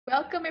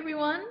Welcome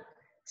everyone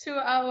to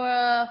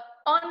our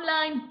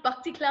online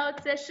Bhakti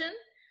Cloud session,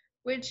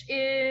 which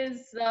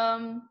is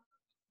the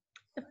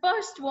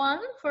first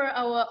one for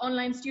our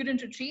online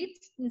student retreat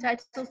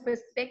entitled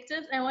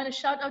Perspectives. I want to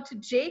shout out to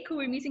Jake, who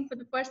we're meeting for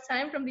the first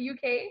time from the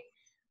UK,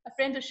 a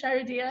friend of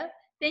Sharadia.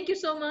 Thank you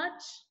so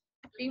much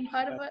for being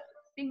part of it,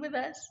 being with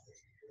us.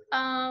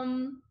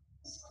 And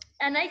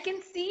I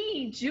can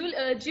see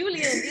Julian,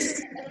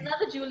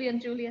 another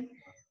Julian.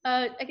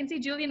 I can see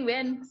Julian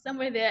Wen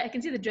somewhere there. I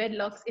can see the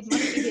dreadlocks. It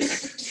must be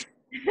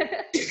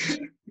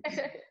him.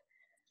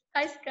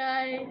 Hi,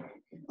 Sky.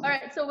 All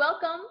right, so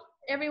welcome,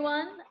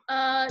 everyone.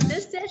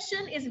 This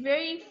session is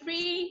very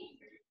free,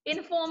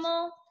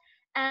 informal,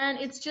 and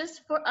it's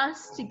just for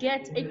us to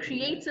get a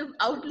creative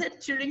outlet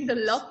during the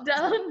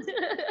lockdown.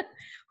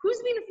 Who's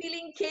been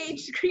feeling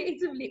caged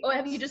creatively? Or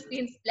have you just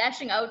been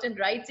splashing out and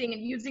writing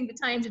and using the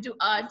time to do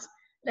art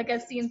like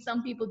I've seen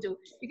some people do?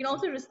 You can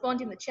also respond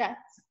in the chat.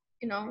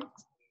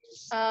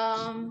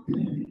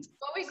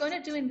 What we're going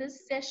to do in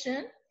this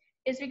session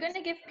is we're going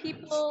to give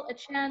people a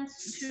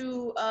chance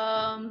to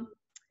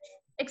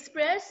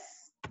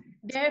express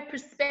their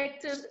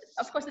perspectives.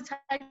 Of course, the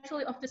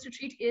title of this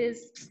retreat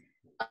is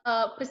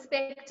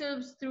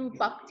Perspectives through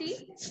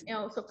Bhakti,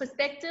 so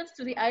perspectives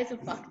through the eyes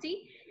of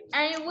Bhakti.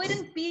 And it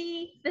wouldn't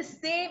be the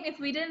same if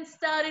we didn't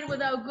start it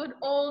with our good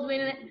old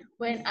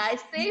when I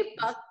say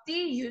Bhakti,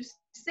 you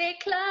say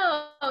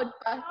cloud.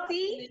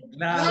 Bhakti,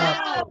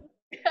 cloud.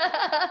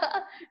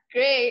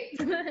 Great.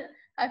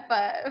 High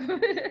five.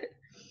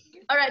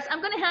 All right, so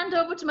I'm going to hand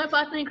over to my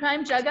partner in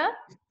crime, Jaga,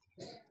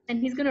 and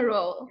he's going to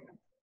roll.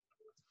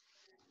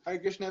 Hi,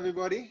 Krishna,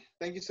 everybody.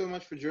 Thank you so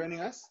much for joining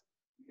us.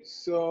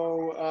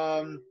 So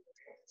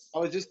I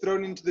was just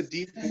thrown into the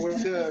deep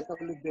water a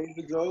couple of days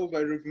ago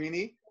by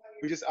Rukmini,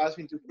 who just asked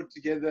me to put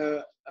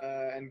together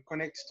and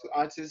connect to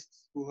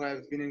artists who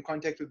have been in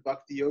contact with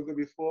Bhakti Yoga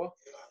before,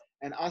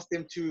 and ask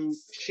them to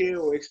share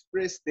or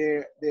express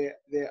their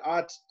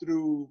art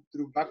through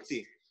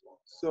Bhakti.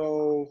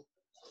 So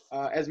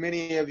as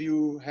many of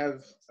you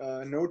have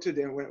noted,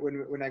 and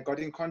when I got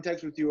in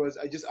contact with you,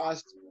 I just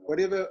asked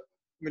whatever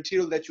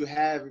material that you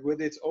have,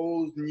 whether it's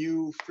old,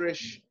 new,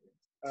 fresh,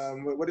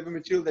 whatever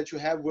material that you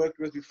have worked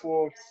with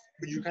before,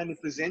 could you kind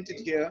of present it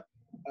here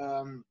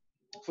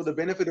for the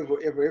benefit of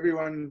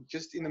everyone,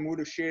 just in the mood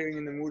of sharing,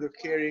 in the mood of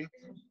caring,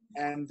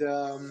 and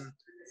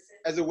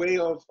as a way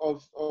of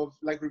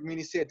like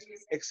Rukmini said,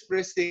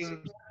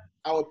 expressing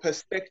our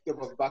perspective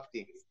of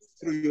Bhakti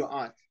through your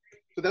art.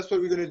 So that's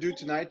what we're going to do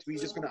tonight. We're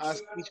just going to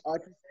ask each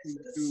artist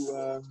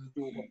to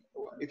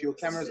if your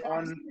camera's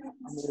on,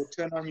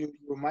 turn on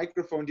your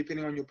microphone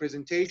depending on your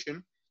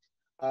presentation.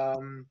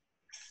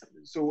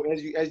 So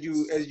as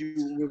you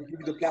will give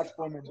you the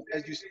platform, and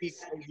as you speak,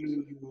 as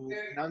you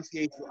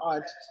enunciate your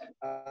art,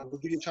 we'll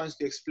give you a chance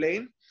to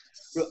explain.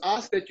 We'll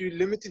ask that you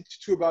limit it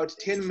to about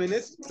 10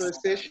 minutes per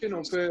session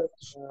or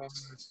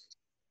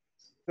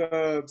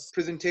per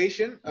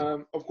presentation.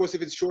 Of course,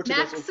 if it's shorter,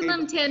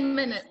 maximum that's okay. 10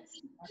 minutes.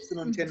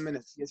 Maximum 10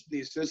 minutes, yes,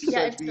 please. Just yeah,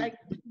 so it's we like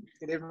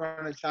get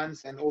everyone a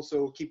chance and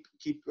also keep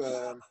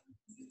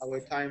our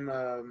time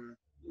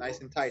nice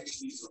and tight.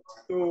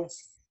 So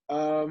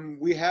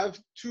we have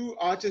two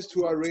artists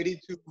who are ready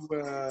to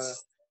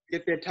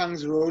get their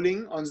tongues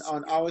rolling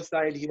on our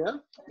side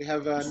here. We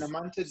have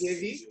Namanta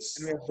Devi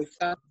and we have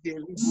Bhakti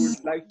Devi, who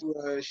would like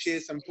to share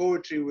some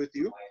poetry with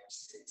you.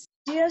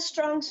 Dear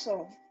strong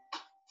soul,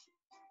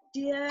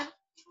 dear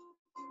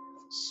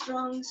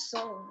strong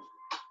soul,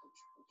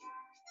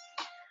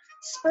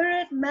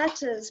 spirit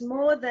matters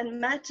more than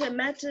matter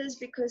matters,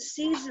 because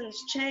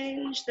seasons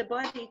change, the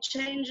body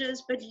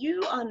changes, but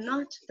you are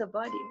not the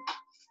body.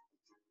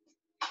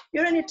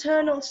 You're an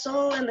eternal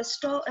soul, and the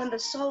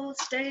soul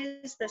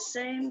stays the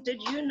same.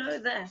 Did you know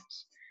that?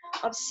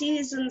 Of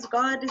seasons,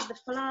 God is the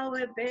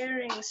flower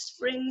bearing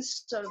spring,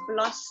 so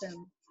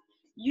blossom.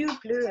 You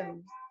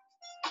bloom.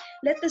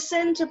 Let the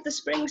scent of the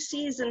spring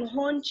season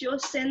haunt your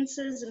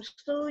senses and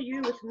fill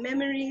you with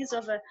memories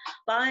of a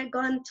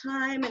bygone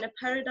time in a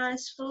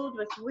paradise filled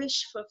with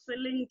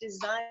wish-fulfilling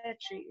desire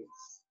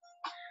trees,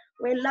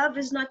 where love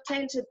is not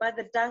tainted by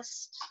the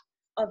dust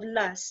of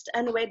lust,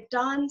 and where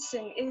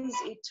dancing is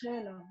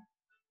eternal.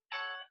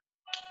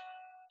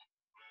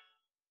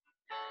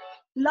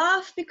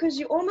 Laugh because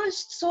you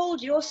almost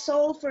sold your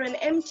soul for an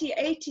empty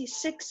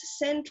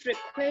 86-cent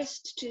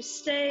request to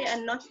stay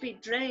and not be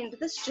drained.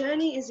 This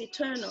journey is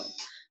eternal.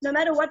 No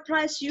matter what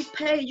price you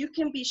pay, you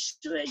can be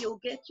sure you'll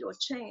get your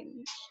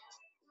change.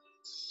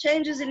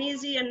 Change isn't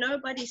easy, and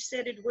nobody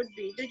said it would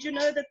be. Did you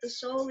know that the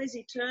soul is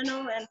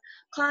eternal and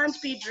can't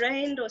be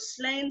drained or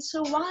slain?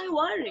 So why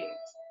worry?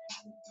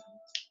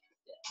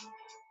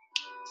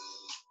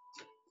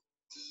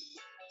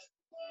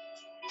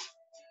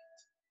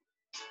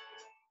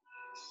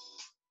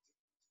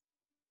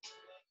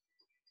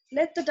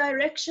 Let the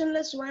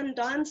directionless one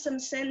dance some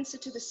sense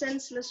to the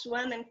senseless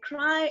one and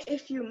cry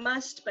if you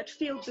must, but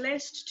feel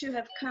blessed to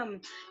have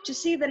come to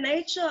see the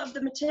nature of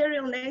the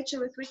material nature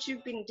with which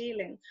you've been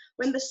dealing.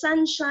 When the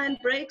sunshine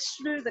breaks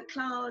through the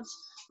clouds,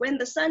 when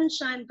the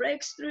sunshine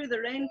breaks through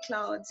the rain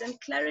clouds and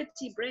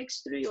clarity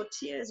breaks through your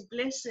tears,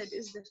 blessed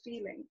is the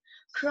feeling.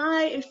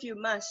 Cry if you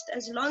must,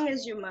 as long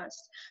as you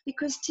must,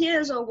 because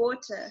tears are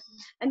water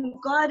and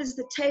God is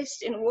the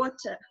taste in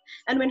water.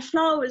 And when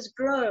flowers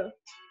grow,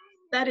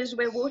 that is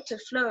where water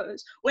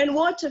flows. When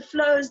water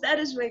flows, that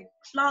is where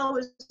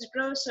flowers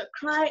grow. So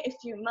cry if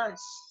you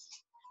must,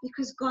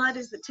 because God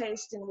is the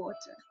taste in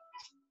water.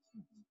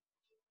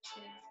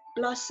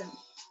 Blossom.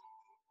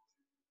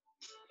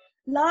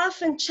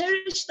 Laugh and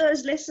cherish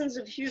those lessons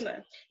of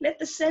humor. Let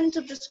the scent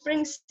of the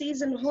spring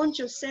season haunt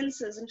your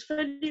senses and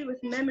fill you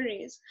with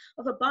memories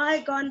of a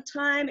bygone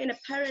time in a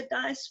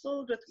paradise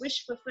filled with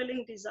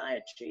wish-fulfilling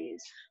desire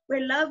trees,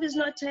 where love is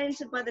not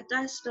tainted by the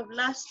dust of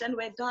lust and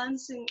where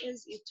dancing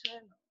is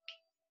eternal.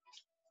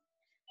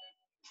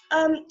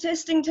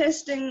 Testing,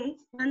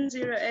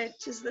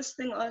 108. Is this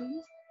thing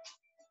on?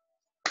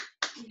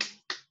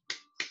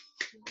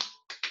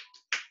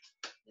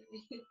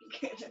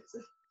 Okay, that's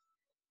it.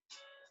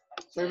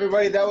 So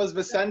everybody, that was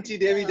Vasanti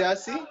Devi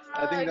Dasi.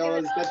 I think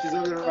that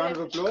deserves a round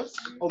of applause,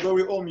 although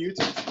we're all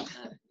muted.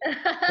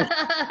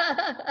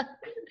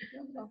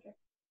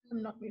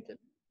 I'm not muted.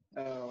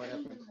 Oh, what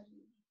happened?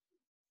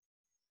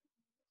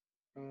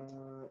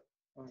 Oh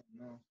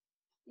no.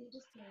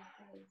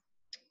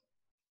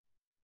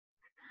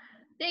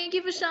 Thank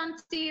you,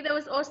 Vashanti. That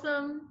was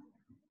awesome.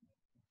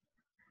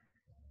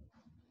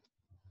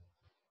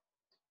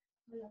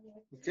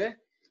 Okay,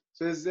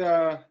 so is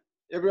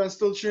everyone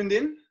still tuned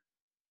in?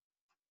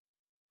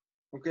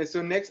 Okay,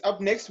 so up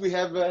next we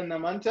have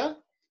Namanta.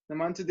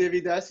 Namanta Devi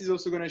Dasi is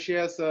also going to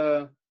share us,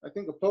 I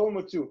think, a poem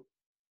or two,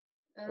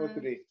 or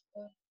three.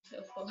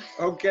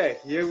 Okay,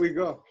 here we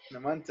go.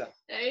 Namanta.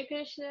 Hare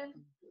Krishna.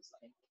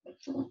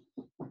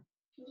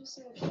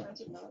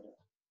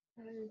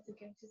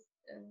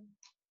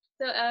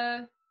 So,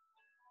 I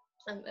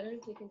don't know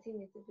if you can see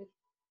me, it's a bit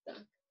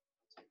dark.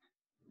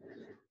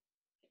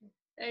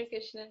 Hare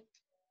Krishna.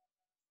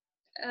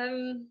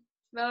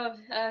 Wow,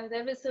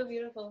 that was so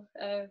beautiful,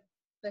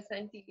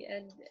 Vasanti,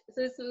 and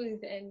so smooth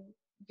and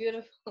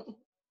beautiful.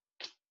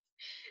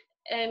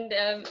 And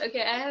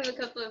okay, I have a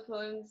couple of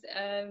poems,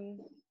 a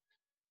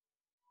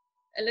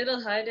little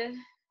harder,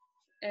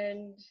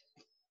 and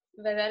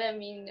by that I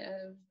mean,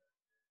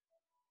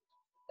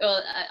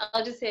 well,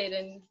 I'll just say it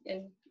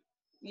and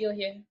you'll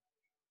hear.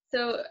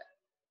 So,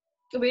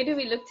 where do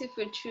we look to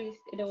for truth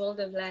in a world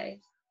of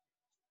lies?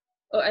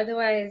 Or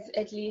otherwise,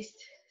 at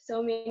least,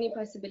 so many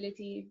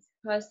possibilities,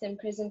 past and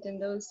present, and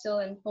those still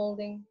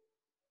unfolding,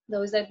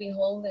 those that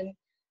behold and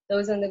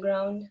those on the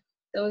ground,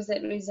 those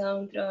that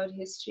resound throughout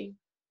history,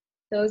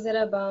 those that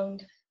are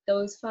bound,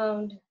 those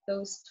found,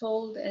 those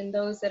told, and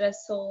those that are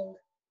sold,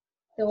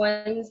 the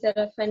ones that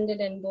are funded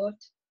and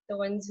bought, the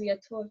ones we are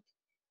taught,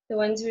 the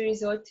ones we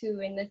resort to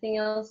when nothing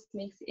else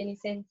makes any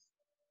sense.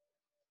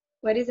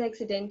 What is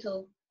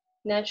accidental,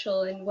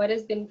 natural, and what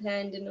has been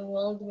planned in a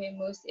world where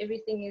most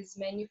everything is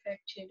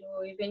manufactured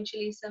or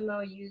eventually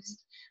somehow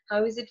used?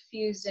 How is it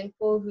fused and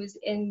for whose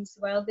ends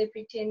while they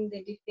pretend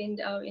they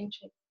defend our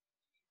interests?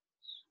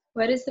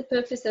 What is the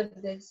purpose of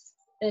this?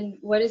 And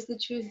what is the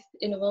truth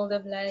in a world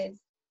of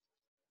lies?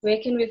 Where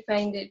can we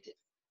find it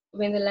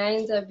when the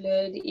lines are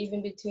blurred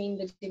even between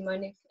the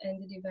demonic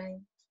and the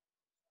divine?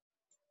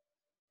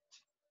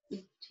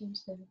 Change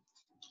the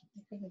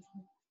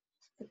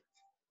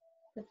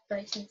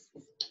brightness.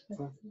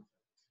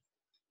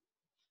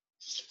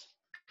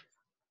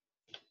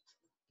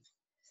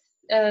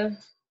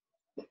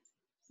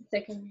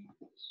 Second,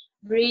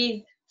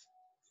 breathe,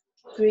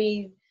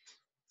 breathe,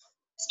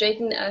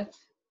 straighten up,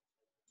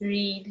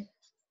 read.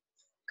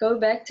 Go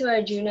back to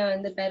Arjuna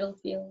on the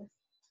battlefield.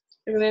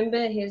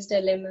 Remember his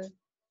dilemma,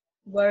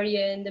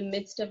 warrior in the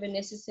midst of a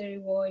necessary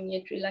war and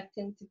yet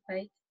reluctant to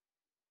fight.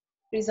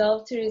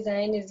 Resolved to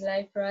resign his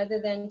life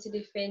rather than to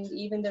defend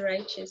even the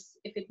righteous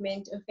if it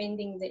meant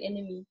offending the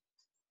enemy.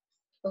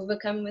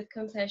 Overcome with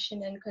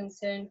compassion and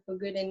concern for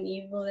good and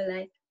evil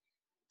alike.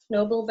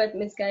 Noble but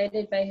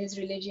misguided by his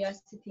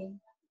religiosity.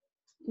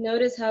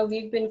 Notice how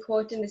we've been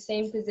caught in the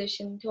same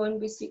position, torn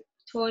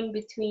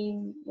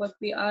between what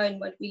we are and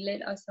what we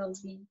let ourselves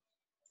be,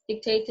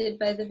 dictated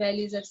by the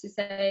values of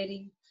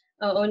society,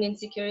 our own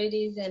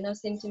insecurities and our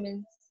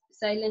sentiments,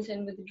 silent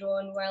and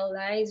withdrawn while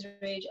lies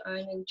rage on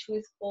and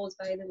truth falls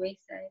by the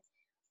wayside.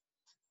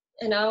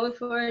 An hour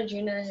for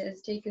Arjuna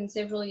has taken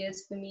several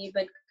years for me,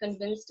 but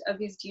convinced of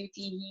his duty,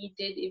 he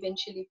did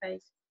eventually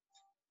fight.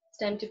 It's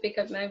time to pick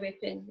up my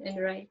weapon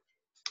and write.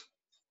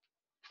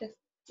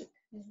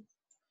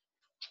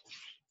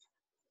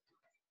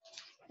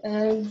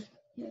 Yeah.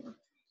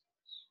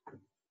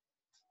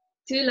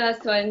 Two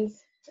last ones.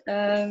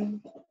 I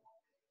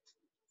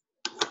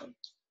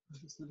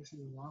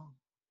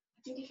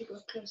think if you go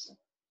closer.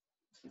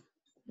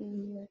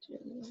 Not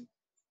really.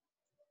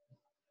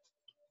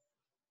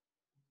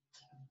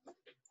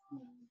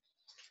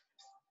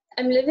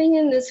 I'm living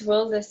in this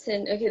world of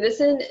sin. Okay, this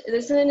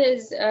one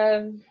is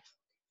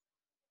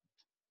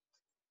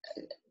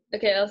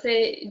okay, I'll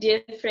say,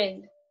 dear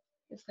friend.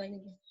 It's fine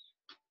again.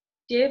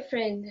 Dear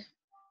friend,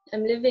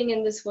 I'm living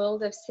in this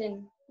world of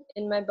sin,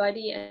 in my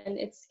body and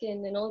its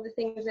skin, and all the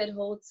things that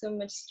hold so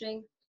much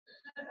strength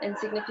and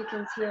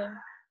significance here.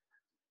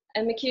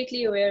 I'm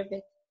acutely aware of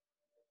it,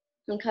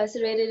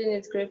 incarcerated in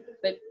its grip,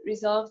 but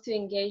resolved to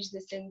engage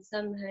this in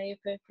some higher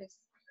purpose.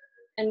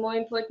 And more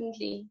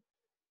importantly,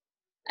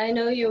 I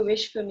know your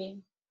wish for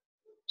me,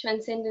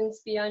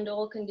 transcendence beyond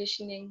all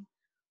conditioning,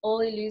 all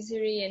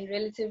illusory and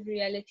relative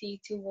reality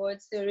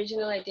towards the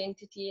original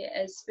identity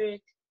as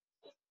spirit,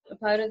 a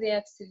part of the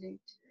absolute,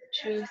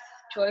 truth,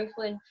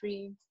 joyful and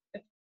free, a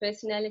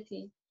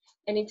personality,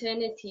 an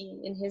eternity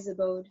in his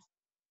abode.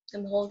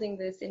 I'm holding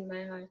this in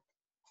my heart.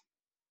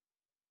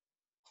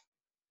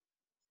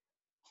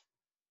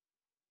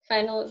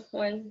 Final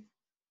one.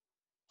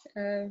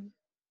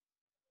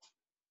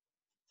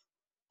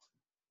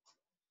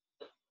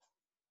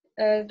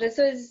 This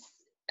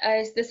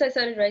I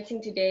started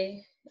writing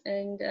today,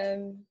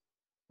 and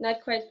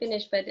not quite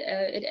finished, but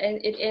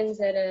it ends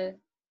at a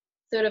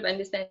sort of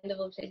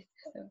understandable place.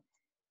 So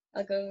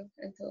I'll go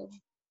until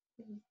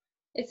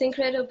it's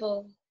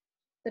incredible,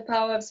 the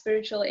power of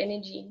spiritual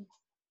energy.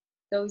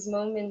 Those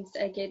moments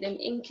I get an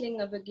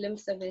inkling of a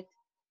glimpse of it,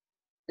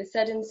 the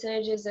sudden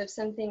surges of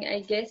something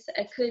I guess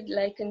I could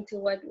liken to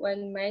what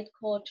one might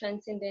call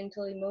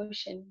transcendental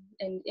emotion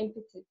and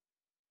impetus.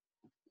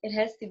 It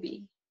has to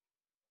be,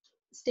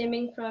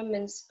 stemming from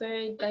and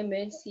spurred by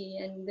mercy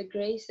and the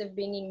grace of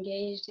being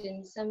engaged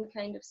in some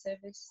kind of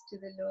service to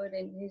the Lord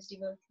and his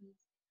devotees.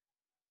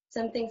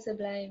 Something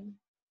sublime,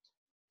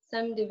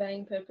 some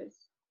divine purpose.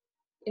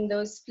 In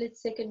those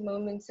split-second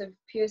moments of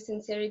pure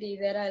sincerity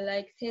that are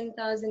like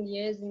 10,000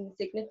 years in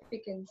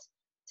significance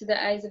to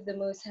the eyes of the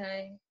Most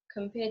High,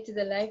 compared to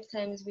the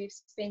lifetimes we've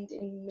spent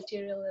in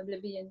material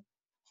oblivion.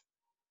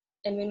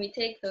 And when we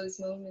take those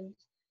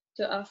moments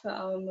to offer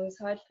our most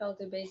heartfelt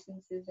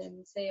obeisances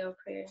and say our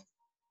prayers,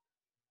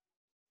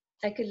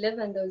 I could live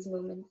on those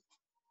moments,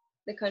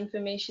 the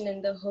confirmation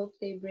and the hope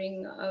they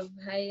bring of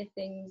higher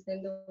things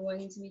than the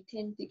ones we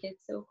tend to get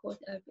so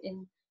caught up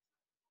in.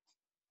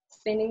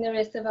 Spending the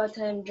rest of our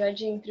time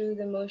drudging through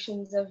the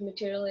motions of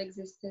material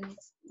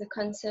existence, the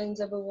concerns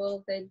of a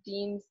world that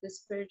deems the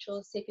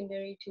spiritual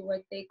secondary to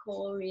what they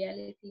call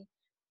reality,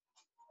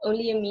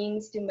 only a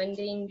means to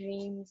mundane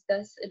dreams,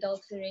 thus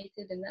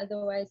adulterated and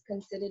otherwise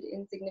considered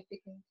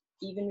insignificant,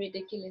 even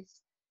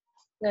ridiculous,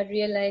 not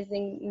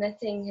realizing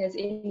nothing has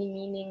any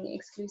meaning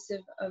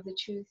exclusive of the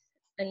truth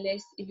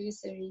unless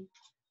illusory,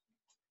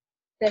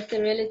 that the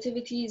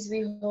relativities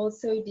we hold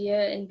so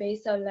dear and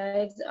base our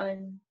lives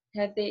on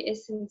have their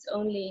essence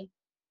only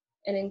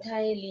and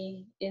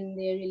entirely in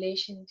their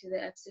relation to the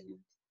absolute.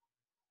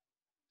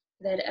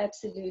 That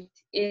absolute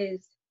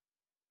is,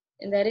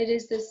 and that it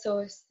is the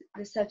source,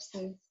 the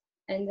substance,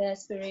 and the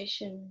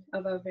aspiration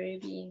of our very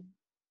being.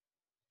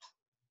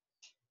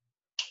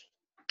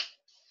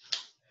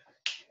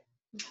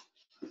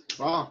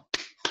 Wow.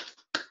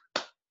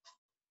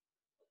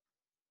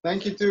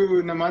 Thank you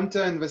to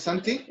Namanta and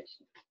Vasanti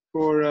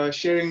for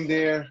sharing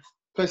their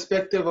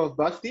perspective of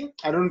Bhakti.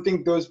 I don't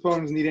think those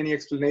poems need any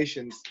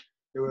explanations.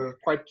 They were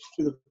quite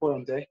to the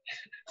point, eh?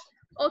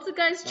 Also,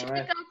 guys, check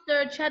out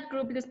the chat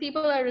group because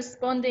people are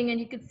responding and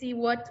you could see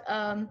what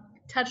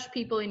touched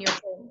people in your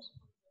poems.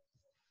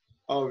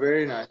 Oh,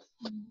 very nice.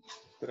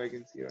 That I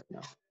can see right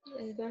now.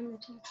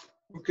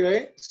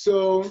 Okay,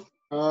 so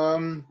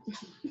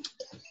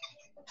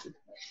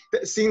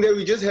seeing that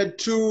we just had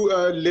two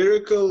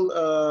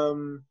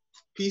lyrical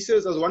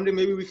pieces, I was wondering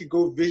maybe we could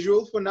go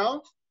visual for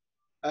now.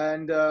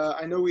 And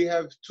I know we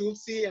have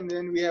Tulsi and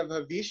then we have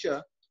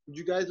Havisha. Would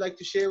you guys like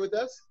to share with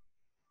us?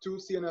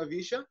 Tulsi and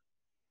Havisha?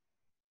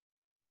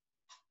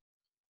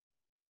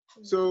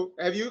 So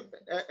have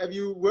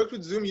you worked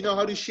with Zoom? You know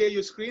how to share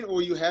your screen,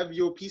 or you have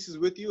your pieces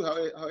with you,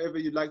 however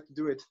you'd like to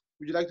do it.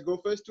 Would you like to go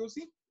first,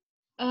 Tulsi?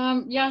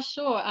 Yeah,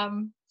 sure.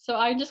 So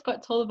I just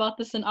got told about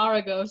this an hour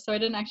ago, so I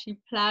didn't actually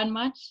plan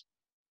much.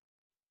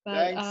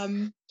 But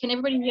can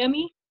everybody hear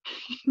me?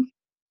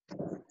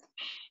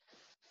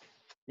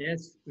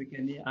 Yes, we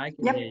can hear. I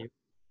can hear you.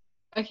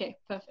 Okay,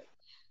 perfect.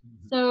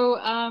 So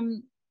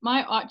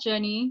my art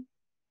journey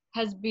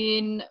has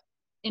been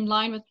in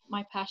line with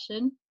my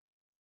passion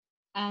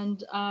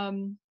and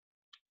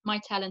my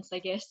talents, I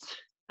guess.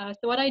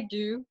 So what I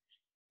do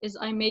is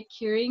I make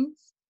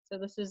keyrings. So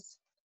this is,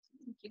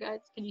 you guys,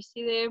 can you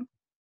see them?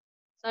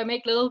 So I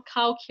make little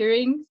cow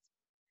keyrings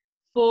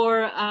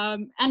for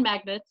and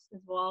magnets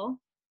as well,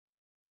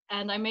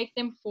 and I make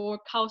them for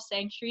cow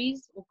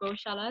sanctuaries or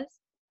goshalas.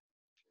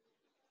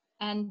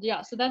 And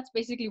yeah, so that's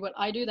basically what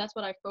I do. That's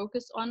what I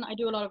focus on. I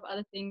do a lot of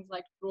other things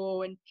like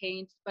draw and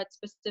paint, but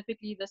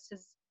specifically this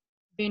has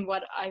been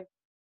what I've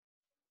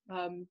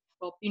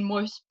been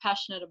most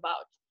passionate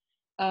about,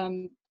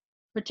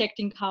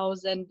 protecting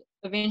cows. And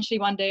eventually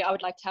one day I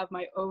would like to have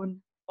my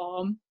own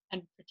farm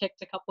and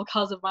protect a couple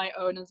cows of my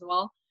own as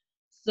well.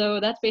 So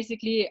that's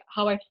basically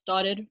how I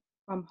started,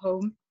 from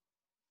home,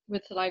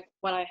 with like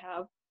what I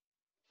have.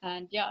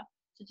 And yeah,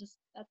 so just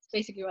that's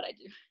basically what I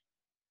do.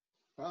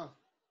 Wow.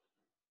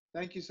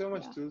 Thank you so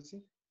much, Yeah.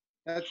 Tulsi.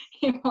 That's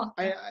You're welcome.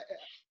 I'd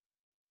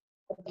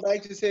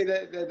like to say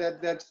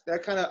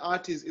that kind of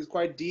art is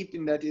quite deep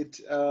in that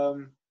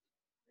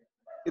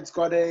it's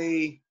got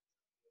a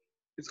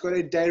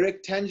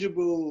direct,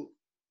 tangible,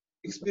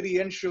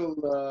 experiential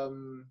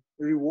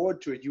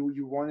reward to it.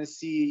 You want to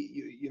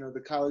see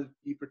the cows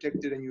be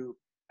protected, and you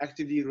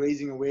actively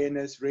raising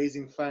awareness,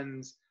 raising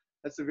funds.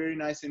 That's a very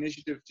nice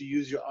initiative to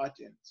use your art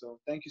in. So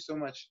thank you so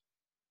much.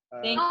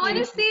 Thank I want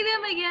you. to see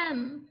them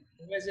again.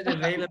 Where is it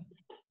available?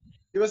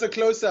 Give us a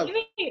close up.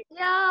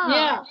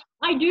 Yeah.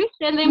 I do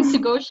send them to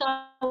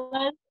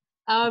goshalas,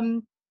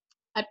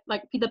 at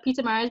like the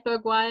Peter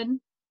Marisburg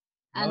one,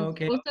 and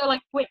Okay. also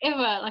like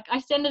wherever. Like I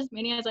send as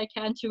many as I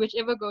can to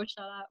whichever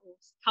goshala or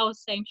cow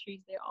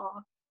sanctuaries there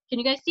are. Can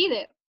you guys see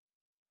them?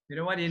 You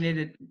know what you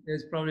need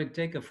is probably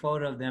take a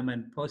photo of them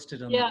and post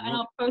it on Yeah, the and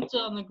group. I'll post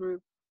it on the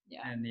group.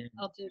 Yeah, And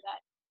I'll do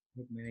that.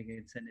 we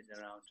can send it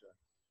around to her.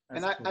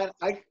 And That's cool.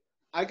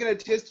 I can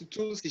attest to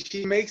Tulsi.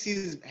 She makes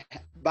these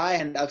by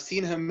hand. I've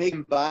seen her make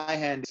them by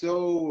hand.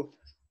 So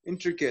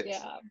intricate.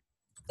 Yeah.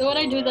 So what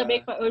I do is I So,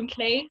 make my own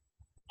clay,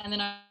 and then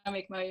I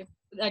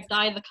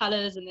dye the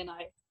colors, and then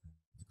I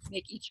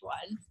make each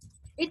one.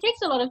 It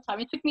takes a lot of time.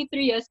 It took me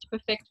 3 years to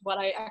perfect what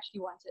I actually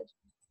wanted.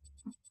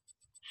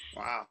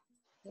 wow.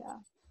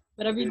 Yeah.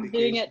 But I've been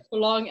doing Dedication. it for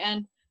long,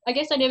 and I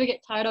guess I never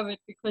get tired of it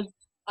because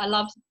I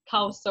love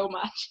cows so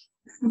much.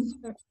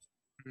 So,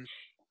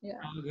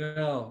 yeah. Oh,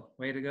 girl,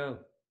 way to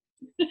go.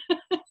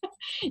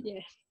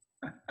 Yeah.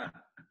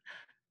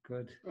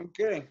 Good.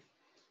 Okay.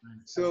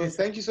 So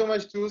thank you so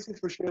much, Tulsi,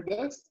 for sharing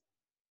that.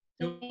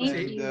 Thank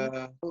And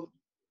you.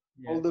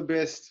 all the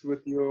best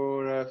with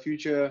your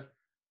future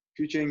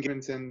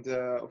engagements. And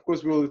of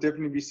course, we'll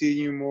definitely be seeing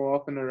you more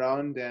often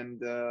around, and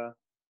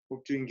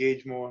hope to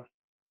engage more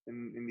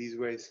in these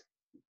ways.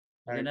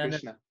 Hare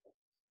Krishna.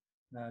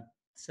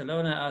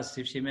 Salona asked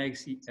if she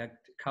makes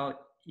cow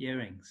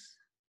earrings.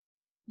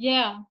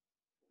 Yeah,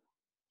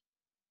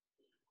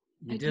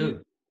 You I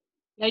do?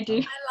 I do.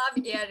 I love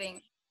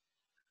earrings.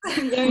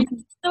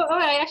 Earrings. So,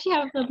 I actually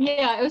have some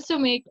here. I also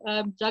make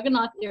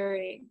Jagannath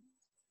earrings.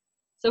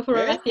 So for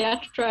Okay. Rath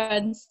Yatra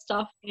and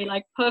stuff, they're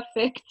like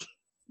perfect.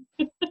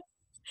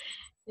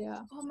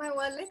 Yeah, Oh my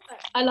word, look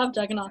at I love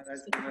Jagannath.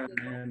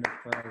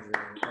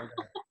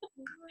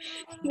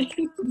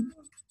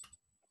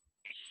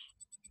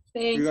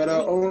 Thank We got you.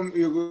 our own.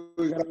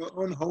 We got our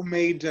own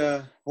homemade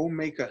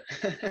homemaker.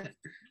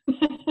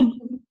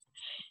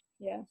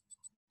 Yeah.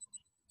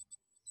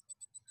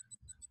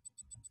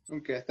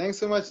 Okay. Thanks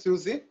so much,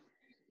 Tulsi.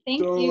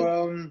 Thank So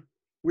you.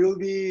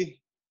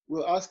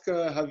 we'll ask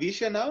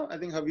Havisha now. I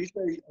think Havisha,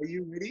 are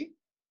you ready?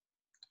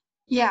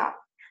 Yeah.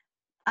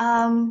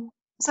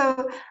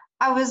 So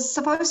I was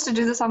supposed to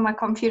do this on my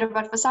computer,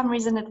 but for some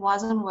reason it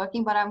wasn't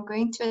working, but I'm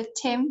going to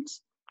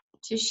attempt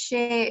to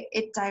share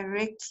it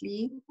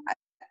directly.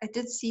 I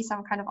did see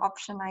some kind of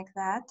option like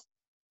that.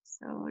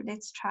 So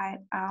let's try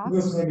it out.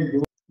 It's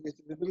the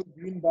little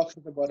green box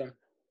at the bottom.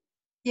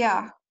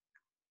 Yeah.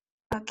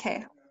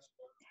 Okay.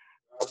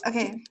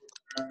 Okay.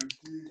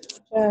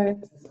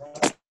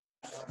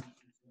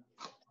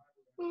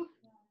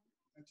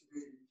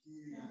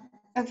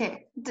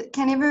 Okay.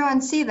 Can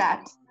everyone see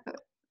that?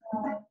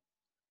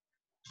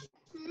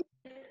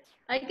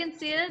 I can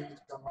see it.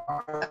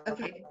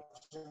 Okay.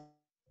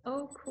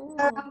 Oh, cool.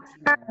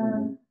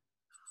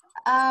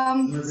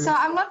 So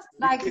I'm not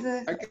like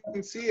I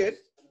can see it.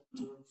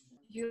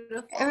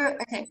 beautiful.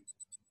 Okay.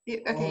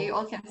 Okay, you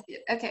all can see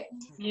it. Okay.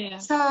 Yeah.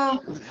 So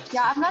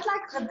yeah, I'm not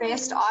like the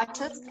best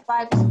artist,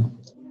 but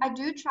I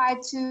do try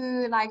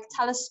to like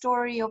tell a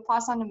story or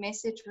pass on a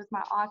message with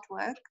my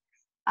artwork.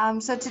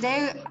 So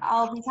today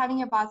I'll be telling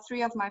you about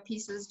 3 of my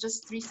pieces,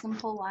 just 3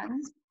 simple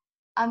ones.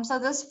 So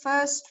this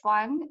first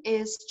one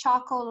is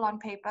charcoal on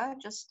paper,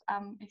 just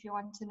if you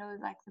want to know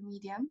like the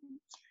medium.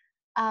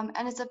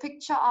 And it's a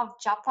picture of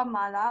japa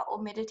mala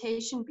or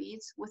meditation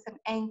beads with an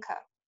anchor.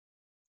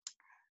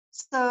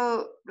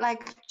 So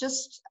like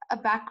just a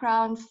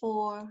background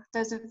for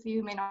those of you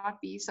who may not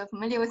be so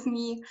familiar with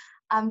me,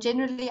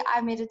 generally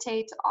I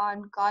meditate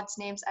on God's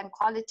names and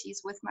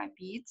qualities with my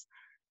beads.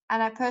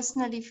 And I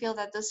personally feel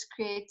that this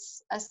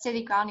creates a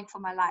steady grounding for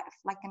my life,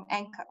 like an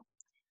anchor.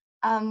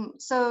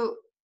 So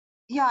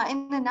yeah,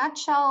 in a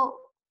nutshell,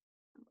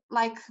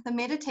 like the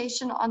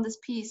meditation on this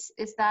piece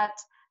is that,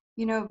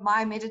 you know,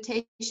 my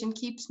meditation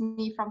keeps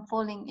me from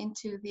falling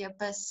into the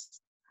abyss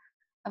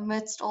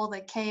amidst all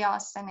the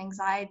chaos and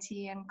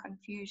anxiety and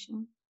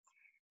confusion.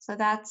 So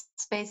that's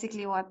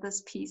basically what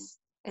this piece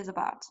is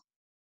about.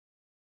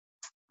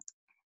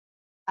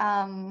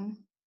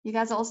 You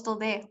guys are all still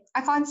there.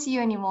 I can't see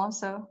you anymore,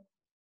 so.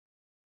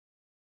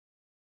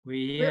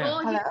 We're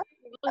all Hello? here.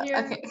 We're all here.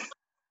 Okay.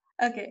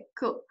 Okay,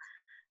 cool.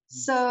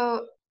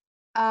 So,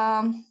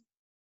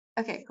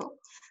 okay, cool.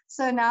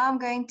 So now I'm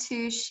going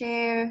to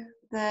share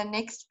the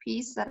next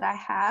piece that I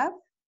have.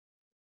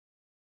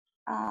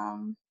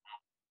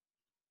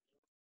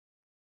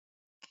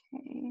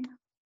 Okay.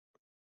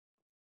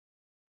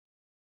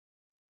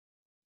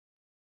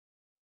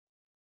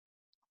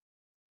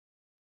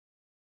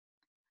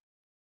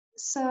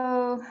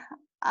 So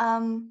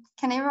can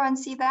everyone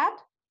see that?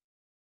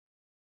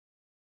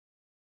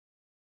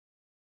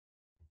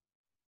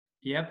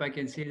 Yep, I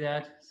can see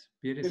that. It's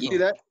You beautiful. see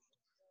that?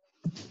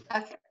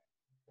 Okay.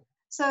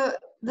 So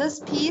this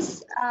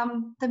piece,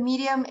 the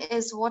medium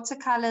is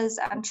watercolors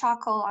and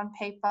charcoal on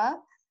paper.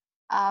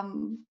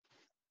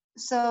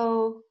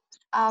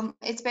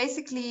 It's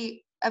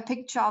basically a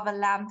picture of a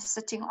lamp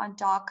sitting on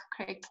dark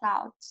gray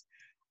clouds.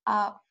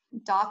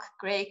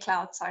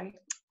 Sorry.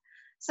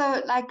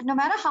 So like no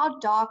matter how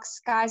dark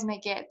skies may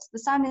get, the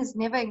sun is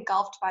never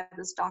engulfed by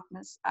this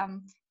darkness.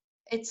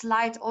 Its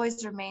light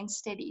always remains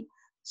steady.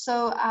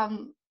 So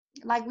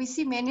like we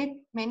see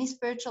many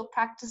spiritual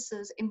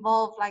practices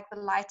involve like the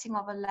lighting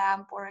of a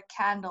lamp or a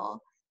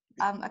candle,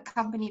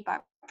 accompanied by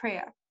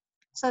prayer.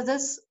 So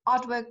this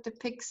artwork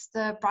depicts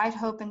the bright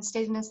hope and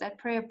steadiness that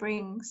prayer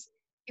brings,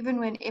 even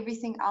when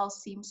everything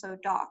else seems so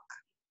dark.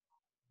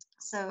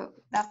 So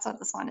that's what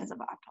this one is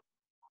about.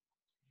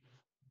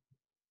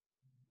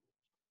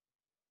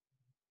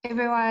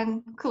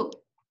 Everyone, cool.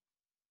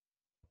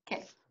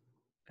 Okay.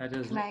 That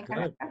is Can I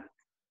good.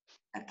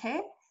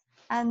 Okay.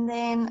 And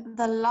then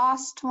the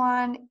last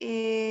one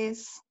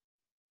is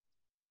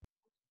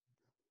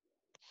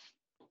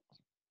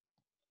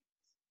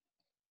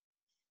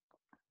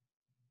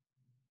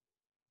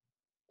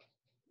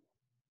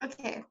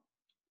okay.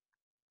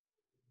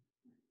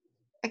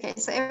 Okay,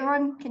 so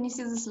everyone, can you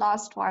see this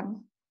last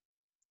one?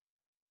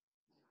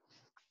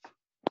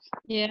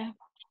 Yeah.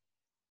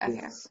 Okay.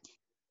 Yes.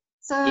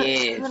 So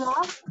Yes. the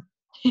last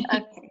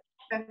okay,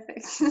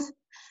 perfect.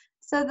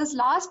 So this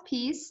last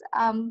piece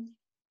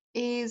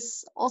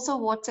is also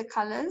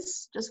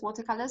watercolors, just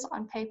watercolors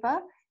on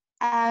paper,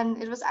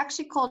 and it was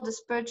actually called a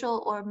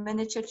spiritual or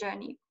miniature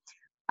journey.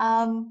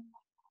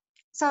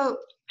 So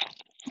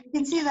you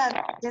can see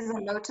that there's a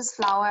lotus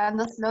flower, and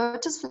this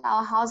lotus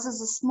flower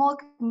houses a small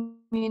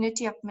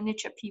community of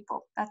miniature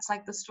people. That's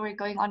like the story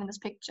going on in this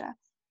picture.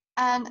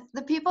 And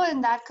the people in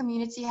that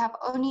community have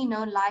only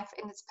known life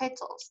in its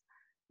petals,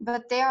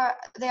 but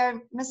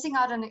they're missing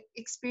out on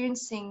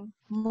experiencing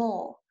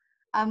more.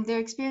 Their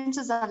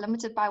experiences are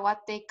limited by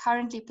what they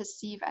currently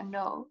perceive and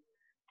know.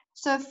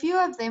 So a few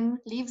of them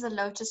leave the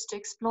lotus to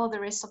explore the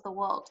rest of the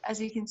world. As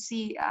you can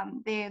see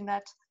there in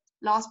that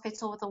last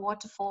petal with the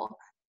waterfall,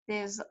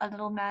 there's a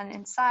little man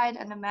inside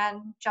and a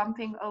man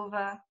jumping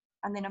over,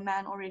 and then a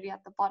man already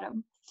at the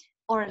bottom,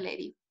 or a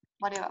lady,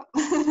 whatever.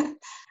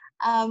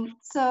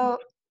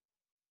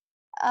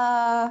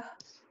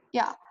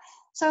 Yeah.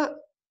 So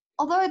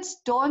although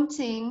it's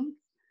daunting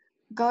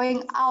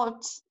going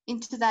out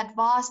into that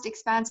vast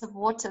expanse of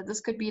water,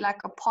 this could be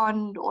like a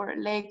pond or a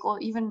lake or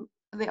even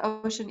the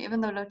ocean, even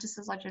though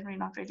lotuses are generally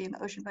not really in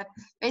the ocean, but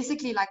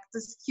basically like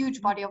this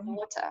huge body of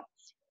water.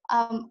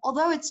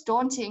 Although it's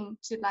daunting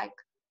to like,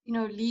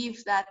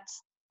 leave that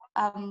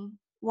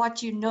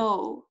what you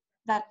know,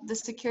 that the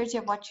security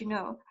of what you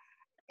know,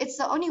 it's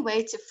the only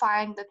way to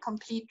find the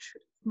complete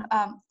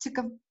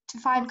to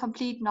find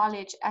complete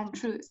knowledge and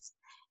truth.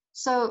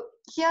 So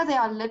here they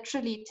are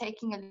literally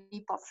taking a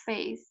leap of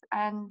faith.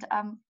 And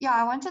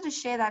I wanted to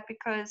share that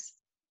because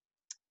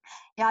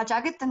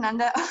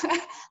Jagatananda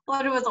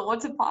thought it was a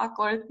water park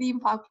or a theme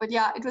park, but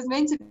it was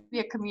meant to be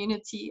a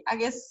community. I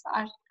guess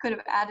I could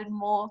have added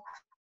more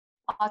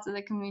parts of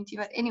the community,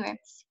 but anyway.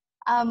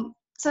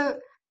 So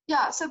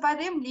by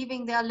them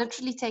leaving, they are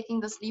literally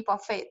taking this leap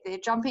of faith. They're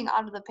jumping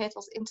out of the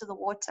petals into the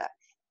water.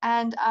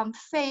 And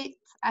faith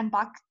and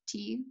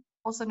bhakti,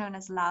 also known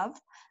as love,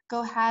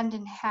 go hand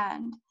in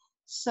hand.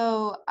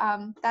 So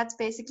that's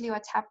basically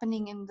what's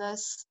happening in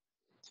this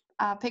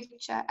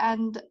picture.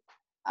 And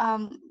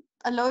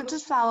a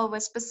lotus flower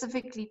was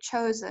specifically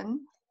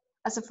chosen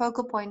as a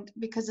focal point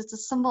because it's a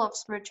symbol of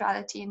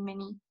spirituality in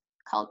many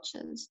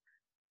cultures.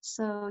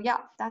 So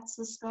that's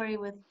the story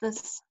with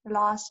this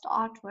last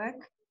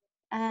artwork.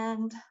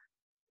 And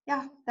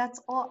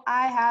that's all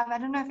I have. I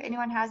don't know if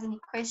anyone has any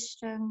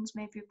questions,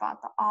 maybe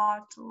about the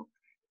art or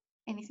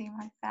anything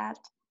like that.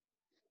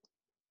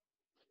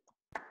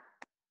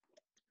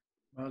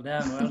 Well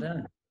done, well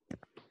done.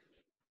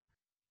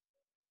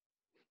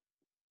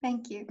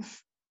 Thank you.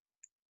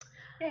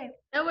 Okay.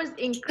 That was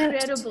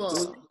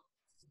incredible.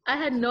 I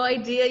had no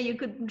idea you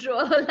could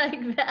draw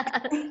like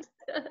that.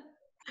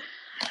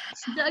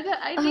 Jaga,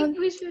 I think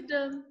we should.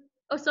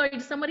 Oh, sorry.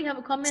 Does somebody have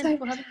a comment?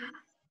 For having...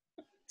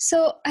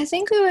 So I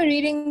think we were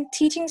reading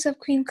Teachings of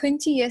Queen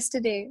Kunti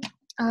yesterday.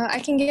 I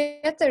can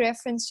get the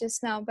reference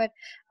just now, but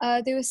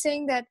they were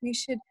saying that we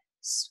should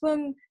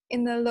swim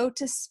in the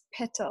lotus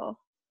petal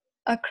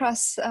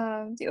across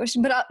the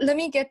ocean. But let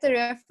me get the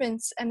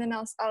reference and then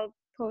I'll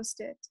post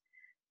it.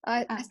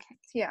 Okay.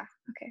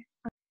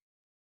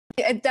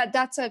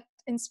 That's what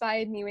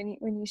inspired me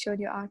when you showed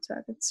your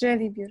artwork. It's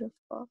really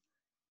beautiful.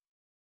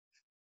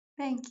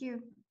 Thank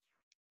you.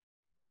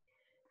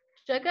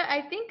 Jaga,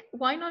 I think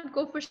why not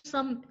go for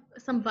some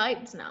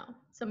vibes now,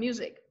 some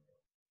music.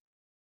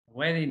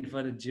 Waiting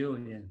for the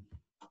Julian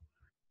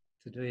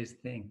to do his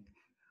thing.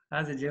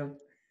 How's it, Joe?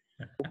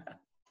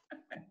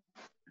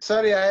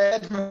 Sorry, I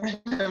had my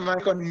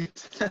mic on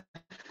mute.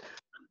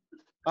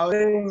 I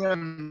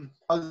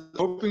was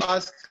hoping to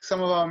ask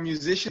some of our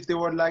musicians if they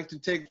would like to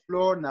take the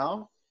floor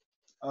now.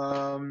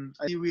 I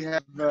see we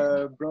have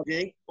brought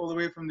Jake all the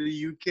way from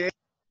the UK.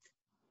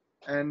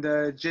 And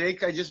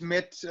Jake, I just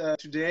met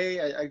today.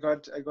 I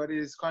got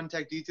his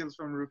contact details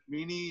from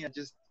Rukmini.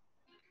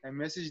 I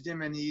messaged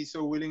him, and he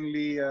so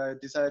willingly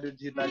decided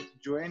he'd like to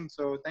join.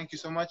 So thank you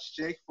so much,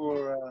 Jake,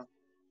 for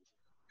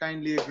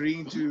kindly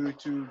agreeing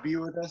to be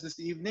with us this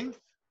evening.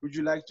 Would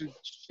you like to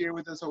share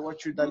with us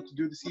what you'd like to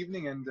do this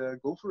evening, and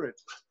go for it?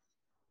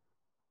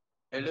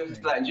 It looks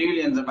like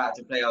Julian's about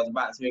to play. I was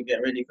about to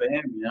get ready for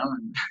him, you know.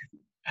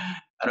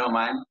 I don't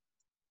mind.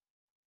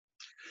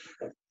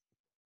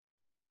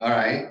 All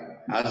right,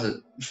 how's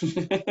it?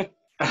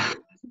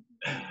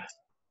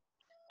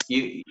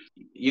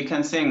 You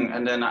can sing,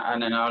 and then I'll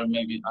do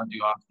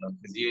after,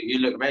 because you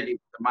look ready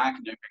with the mic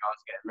and everything. I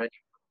was getting ready.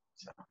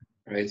 So.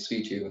 All right,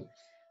 sweet you.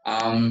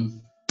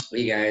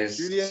 Hey guys.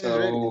 Julian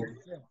so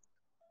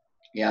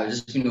yeah, I've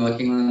just been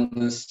working on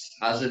this.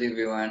 How's it,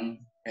 everyone?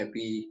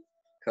 Happy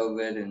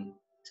COVID, and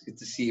it's good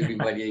to see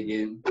everybody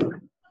again.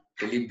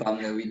 Really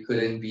bummed that we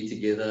couldn't be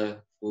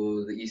together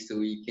for the Easter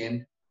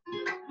weekend.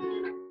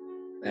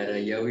 But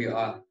here we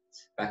are,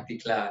 it's Bhakti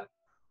Club.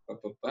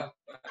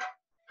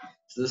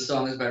 So this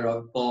song is by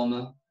Robert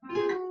Palmer.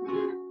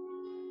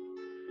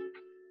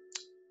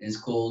 It's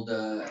called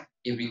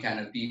Every Kind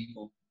of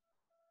People.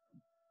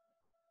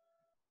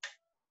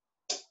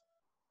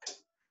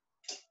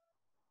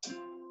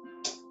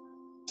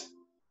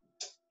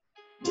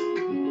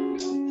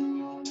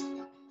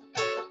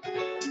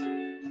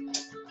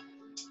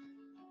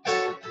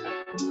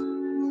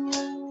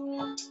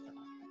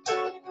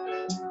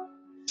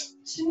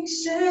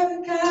 Takes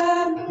every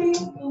kind of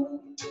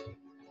people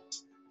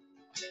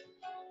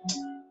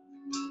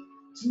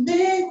to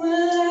make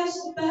what life's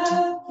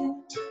about.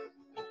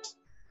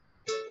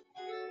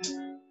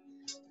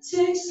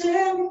 Takes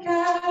every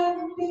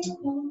kind of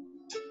people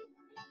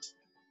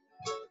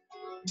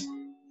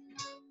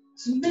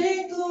to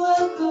make the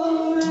world go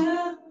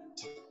round.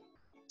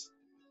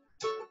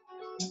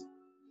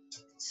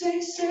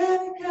 Takes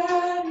every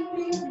kind of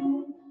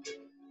people.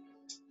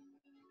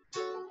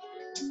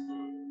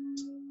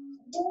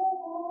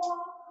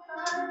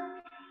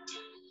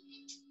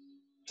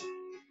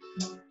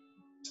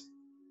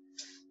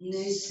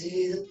 They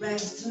say the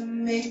best to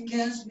make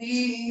ends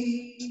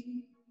meet.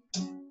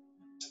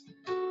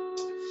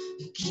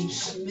 It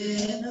keeps a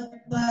man up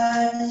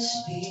by his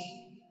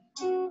feet,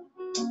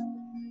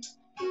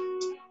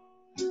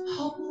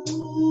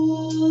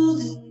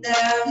 holding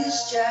down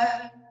his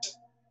job,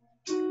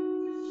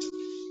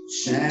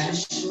 trying to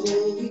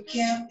show we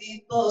can't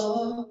be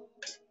bored.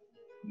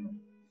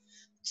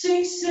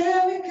 Takes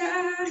every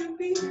kind of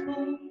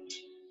people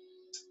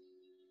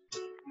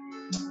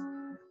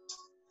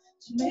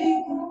to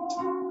make one.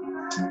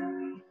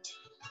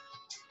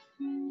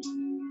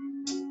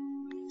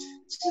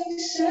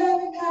 Takes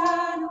every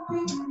kind of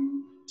people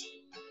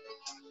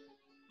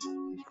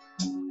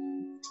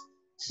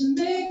to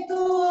make the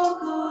world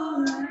go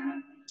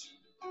round.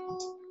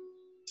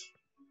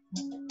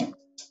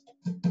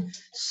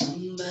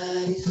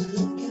 Somebody's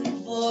looking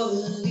for a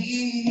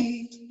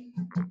lead,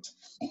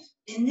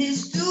 and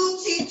it's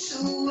duty to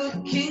a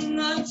king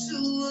or to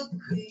a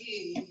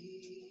queen.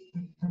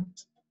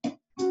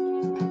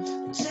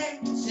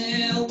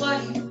 Protecting what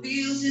he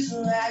feels is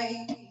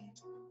right.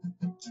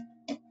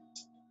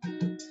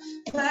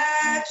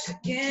 Fights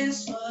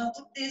against what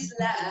with this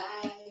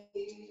life.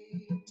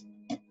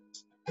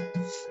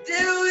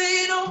 There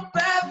ain't no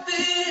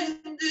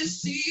profit in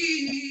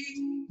deceit.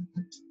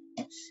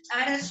 I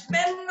just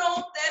spent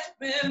all that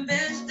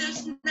revenge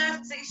does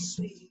not taste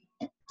sweet.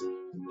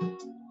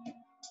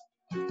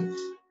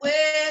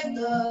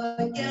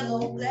 Whether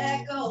yellow,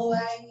 black, or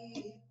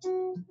white,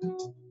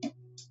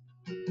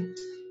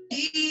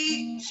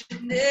 each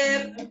and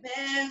every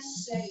man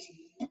say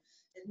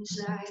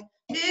inside.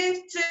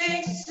 It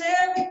takes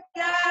every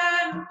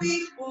kind of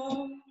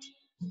people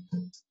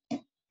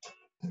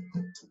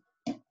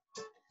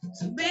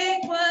to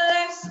make what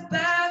life's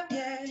about,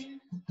 yeah.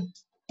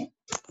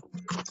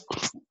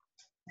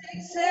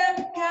 Takes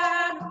every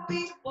kind of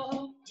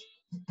people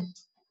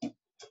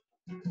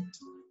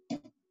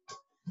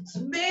to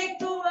make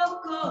the world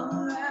go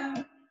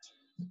round.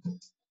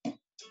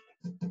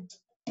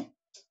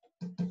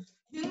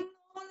 You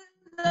know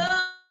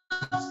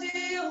that love's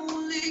the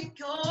only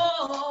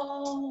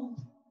goal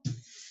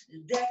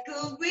that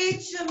could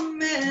reach a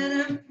man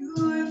and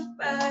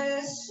purify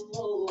his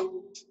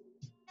soul.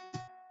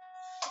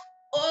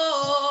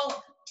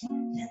 Oh,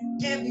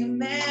 and every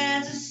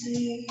man to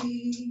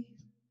see.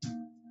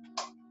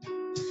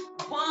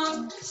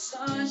 Want the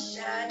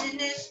sunshine in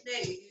his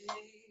name.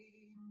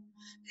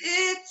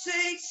 It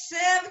takes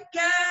every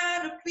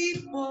kind of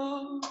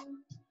people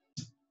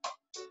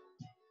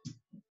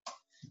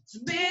to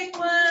make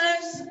what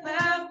life's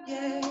about,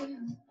 yeah.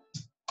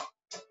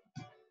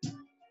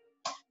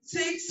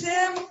 Takes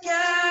every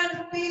kind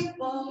of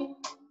people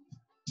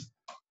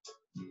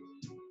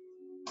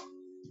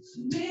to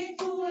make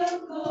the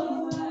world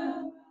go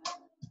round.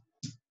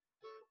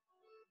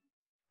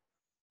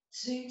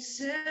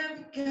 takes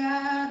every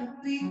kind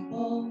of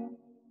people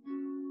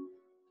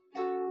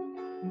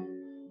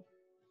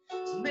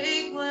to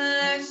make what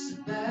life's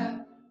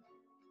about.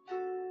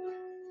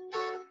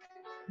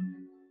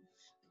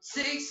 It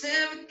takes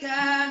every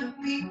kind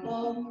of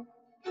people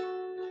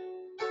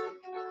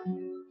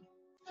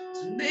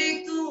to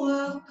make the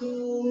world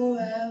go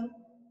round.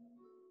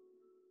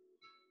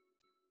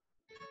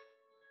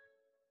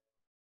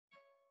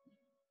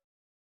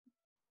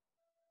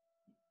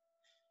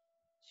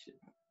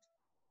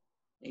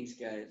 Thanks,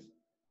 guys.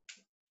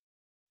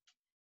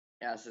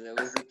 Yeah, so that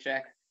was the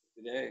track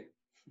today.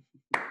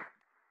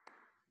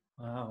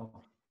 Wow.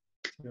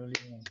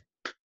 Julian.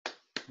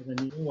 With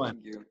a new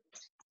one. Thank you.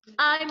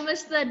 I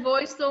miss that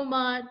voice so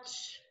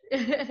much.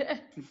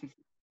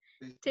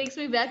 Takes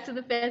me back to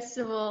the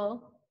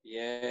festival.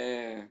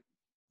 Yeah,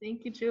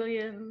 Thank you,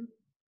 Julian.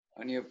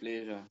 on your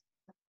pleasure.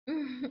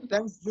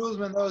 Thanks, Jules,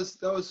 man. That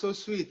was so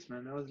sweet,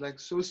 man. That was like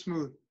so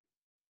smooth.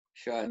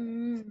 Short,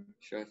 Mm.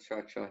 short.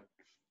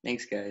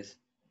 Thanks, guys.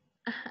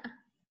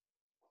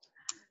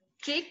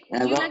 Jake,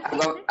 And would you like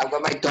to I've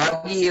got my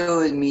doggy here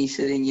with me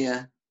sitting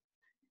here.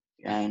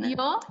 And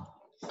Yo?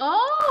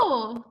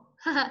 Oh,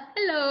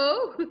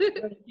 hello.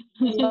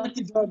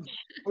 Lucky dog.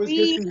 It was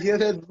good to hear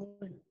that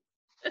voice.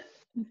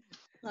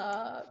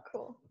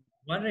 Cool.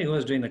 Wondering who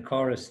was doing the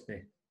chorus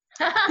there.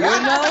 you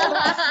know,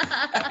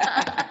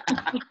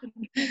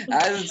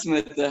 I'll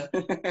Smith.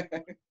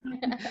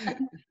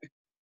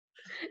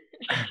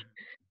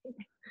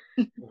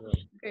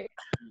 Great.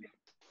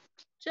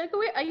 Jagga,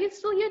 wait, are you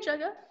still here,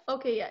 Jagga?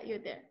 Okay, yeah, you're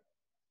there.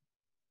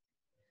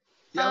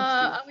 Yeah,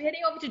 I'm Are we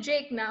heading over to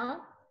Jake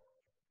now?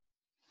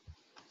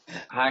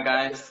 Hi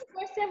guys. This is the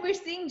first time we're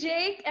seeing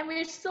Jake, and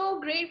we're so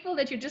grateful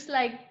that you just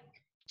like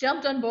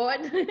jumped on board.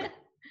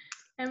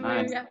 And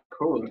Nice. we're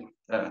Cool.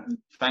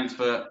 Thanks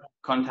for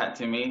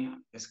contacting me.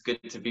 It's good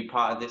to be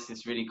part of this.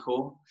 It's really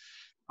cool.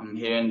 I'm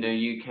here in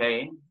the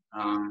UK,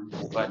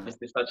 but this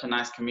is such a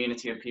nice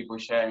community of people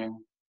sharing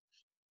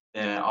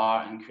their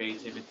art and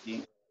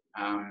creativity.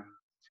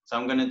 So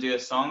I'm gonna do a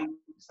song.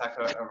 It's like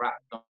a rap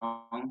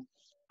song,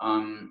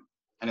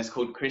 and it's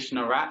called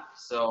Krishna Rap.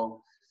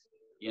 So,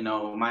 you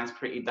know, mine's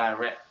pretty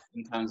direct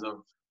in terms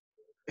of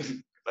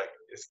like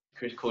it's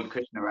called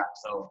Krishna Rap.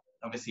 So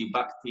obviously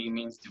Bhakti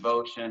means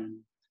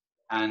devotion,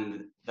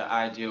 and the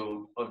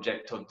ideal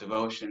object of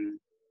devotion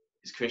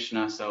is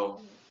Krishna.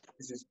 So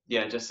this is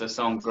just a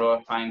song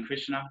glorifying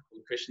Krishna,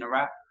 called Krishna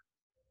Rap.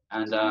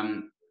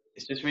 And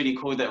it's just really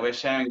cool that we're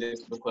sharing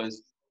this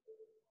because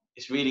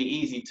it's really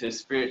easy to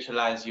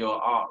spiritualize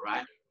your art,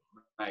 right?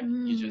 Like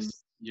you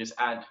just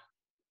add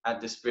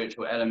the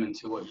spiritual element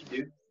to what you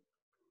do.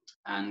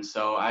 And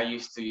so I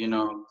used to, you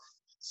know,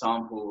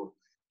 sample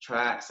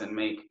tracks and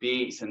make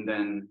beats and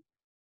then,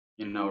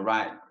 you know,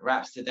 write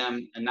raps to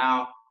them. And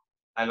now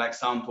I like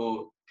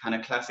sample kind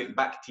of classic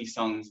Bhakti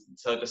songs.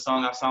 So the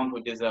song I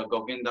sampled is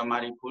Govinda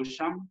Mari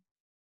Pusham.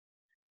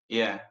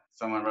 Yeah,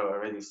 someone wrote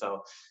already.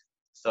 So,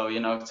 you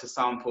know, to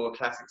sample a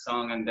classic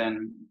song and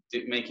then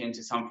make it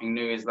into something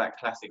new is like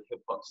classic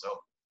hip hop. So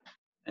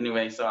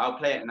anyway, so I'll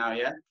play it now,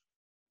 yeah?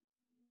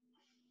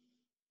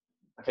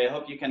 Okay, I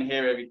hope you can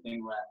hear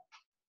everything right.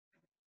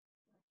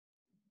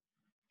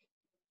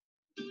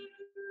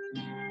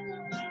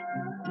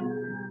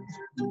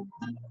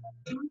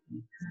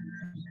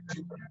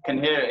 Can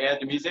hear it, yeah,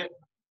 the music?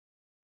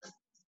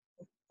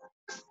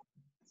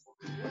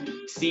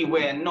 See,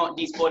 we're not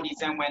these bodies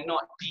and we're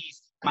not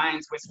these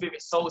minds. We're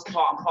spirit, souls,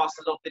 part and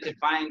parcel of the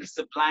divine, the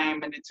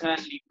sublime and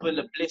eternally full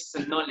of bliss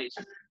and knowledge.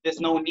 There's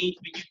no need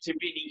for you to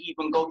really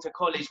even go to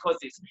college because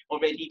it's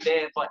already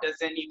there. But does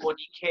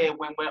anybody care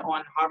when we're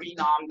on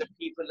Harinam? The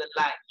people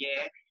are like,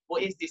 yeah,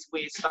 what is this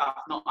weird stuff?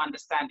 Not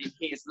understanding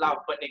here's love,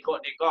 but they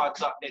got their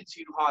guards up. They're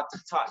too hard to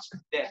touch.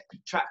 They're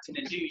trapped in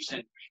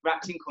illusion,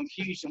 wrapped in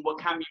confusion. What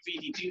can we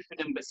really do for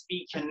them but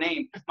speak your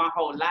name? My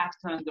whole life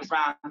turned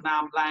around.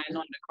 Now I'm lying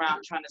on the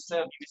ground trying to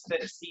serve you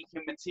instead of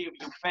seeking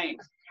material fame.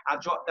 I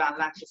drop down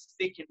like a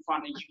stick in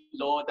front of you,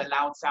 Lord. The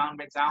loud sound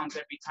resounds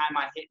every time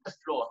I hit the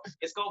floor.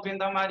 It's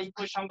Govinda Mari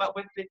Pusham, but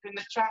we're flipping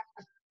the track.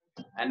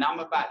 And I'm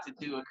about to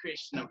do a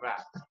Krishna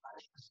rap.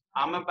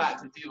 I'm about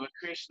to do a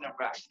Krishna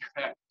rap.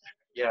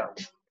 Yo.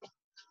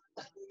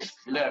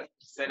 Look,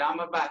 said I'm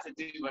about to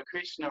do a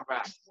Krishna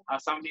rap.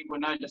 Some people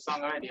know the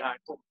song already. All right,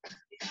 cool.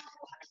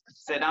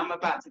 Said I'm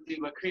about to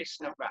do a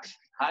Krishna rap.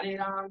 Hari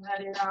Ram,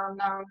 Hari Ram, Ram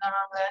Ram,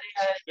 Hari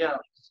Hari. Yo.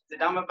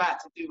 Said I'm about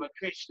to do a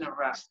Krishna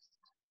rap.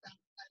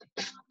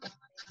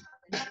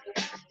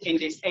 In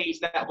this age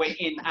that we're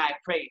in, I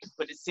pray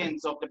for the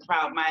sins of the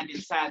proud mind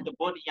inside the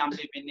body I'm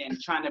living in,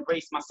 trying to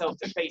brace myself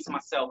to face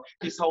myself.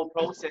 This whole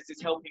process is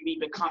helping me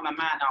become a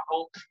man. I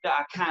hope that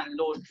I can.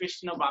 Lord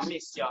Krishna, I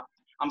miss ya.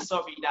 I'm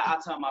sorry that I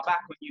turned my back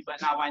on you, but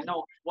now I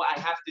know what I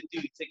have to do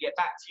to get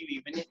back to you.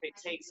 Even if it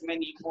takes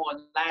many more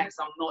lives,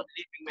 I'm not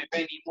living with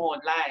any more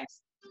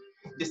lives.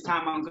 This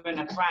time I'm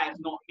gonna thrive,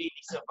 not merely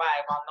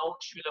survive. I know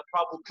Srila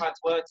Prabhupada's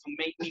words will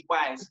make me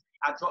wise.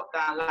 I drop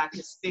down like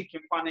a stick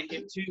in front of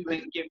him too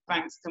and give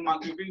thanks to my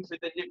guru for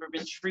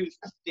delivering truth.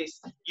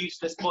 This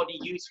useless body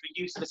used for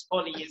useless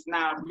folly is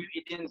now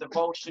rooted in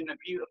devotion, a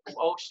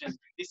beautiful ocean.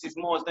 This is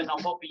more than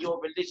a hobby or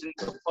religion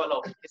to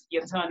follow. It's the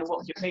eternal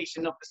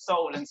occupation of the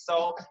soul. And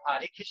so,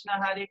 Hare Krishna,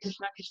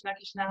 Krishna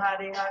Krishna,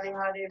 Hare Hare, Hare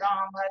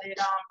Ram, Hare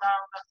Ram.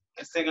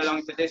 Let's sing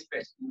along to this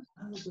bit.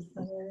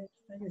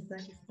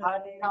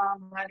 Hare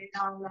Ram,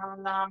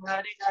 Ram Ram,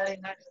 Hare Hare,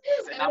 Hare.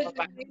 So now we're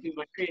back to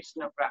a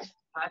Krishna rap.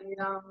 Hare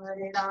Ram,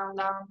 Ram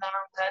Ram,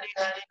 Hare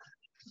Hare.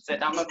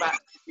 Said I'm about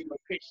to do a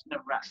Krishna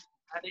rap.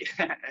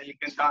 You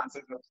can dance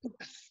as well.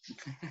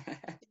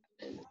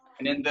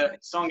 And in the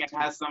song, it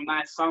has some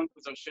nice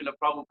samples of Srila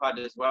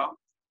Prabhupada as well.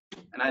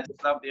 And I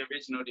just love the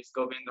original, this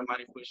Govinda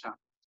Maripusha.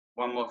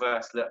 One more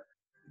verse, look.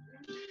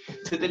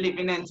 To the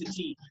living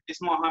entity,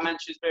 this Maha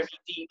mantra is very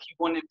deep. You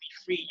want to be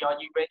free, are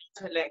you ready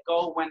to let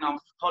go? When I'm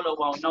hollow,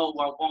 I'll know,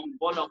 I won't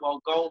wallow,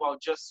 I'll go, I'll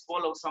just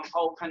swallow some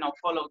hope and I'll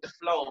follow the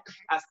flow.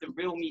 As the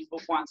real me for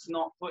once,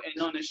 not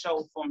putting on a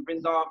show. From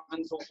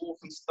Vrindavan to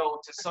Walthamstow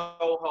to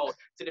Soho.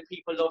 To the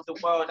people of the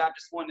world, I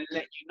just want to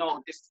let you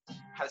know this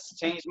has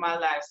changed my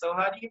life. So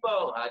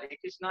Haribo, Hare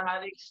Krishna,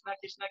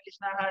 Krishna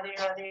Krishna, Hare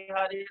Hare,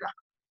 Hare Ram.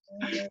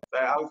 So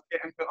I was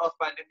getting put off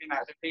by looking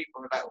at the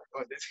people like,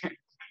 what is this?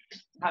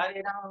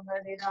 Hare Ram,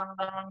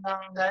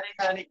 Hare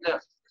Hare.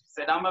 Look,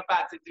 said I'm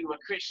about to do a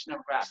Krishna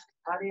rap.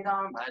 Hare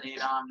Ram,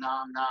 Ram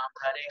Ram,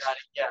 Hare Hare.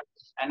 Yeah,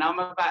 and I'm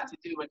about to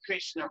do a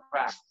Krishna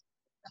rap.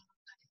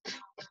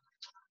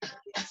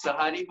 So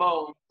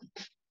Haribo.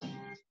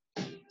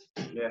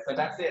 Yeah, so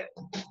that's it.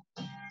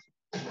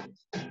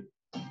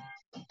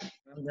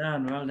 Well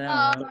done, well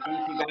done.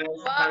 Thank you guys.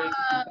 Wow.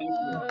 Thank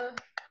you.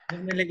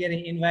 Definitely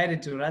getting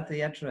invited to Rath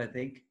Yatra, I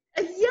think.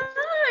 Yeah,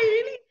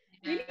 I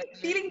really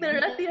feeling the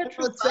Rath Yatra.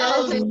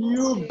 Ourselves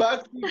new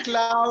Bhakti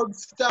cloud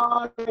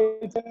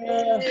started.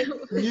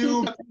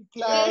 New Bhakti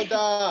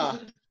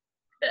cloud.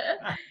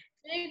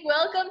 Jake,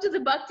 welcome to the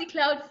Bhakti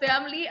Cloud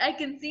family. I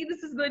can see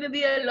this is going to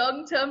be a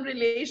long-term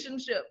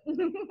relationship.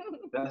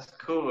 That's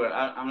cool.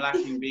 I'm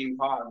liking being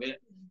part of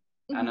it.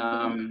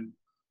 And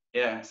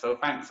yeah, so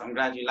thanks. I'm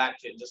glad you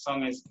liked it. The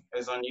song is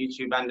on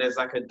YouTube, and there's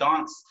like a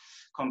dance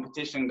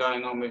competition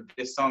going on with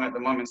this song at the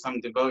moment. Some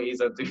devotees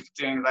are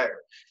doing like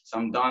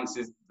some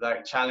dances,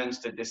 like challenge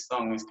to this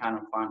song. Is kind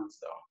of fun.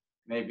 So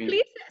maybe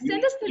please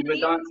send us the you were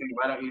link. dancing.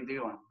 Why don't you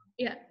do one?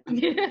 Yeah.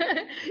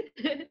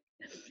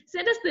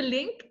 Send us the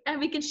link and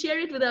we can share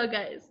it with our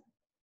guys.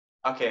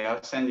 Okay,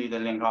 I'll send you the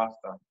link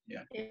after.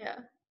 Yeah. Yeah.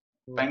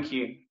 Thank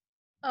you.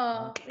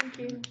 Oh, thank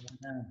you.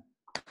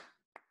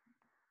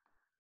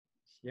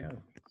 Yeah,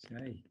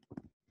 Jai.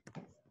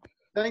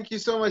 Thank you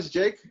so much,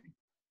 Jake.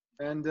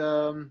 And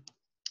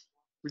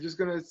we're just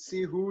gonna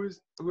see who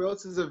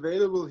else is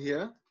available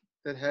here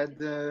that had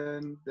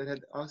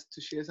asked to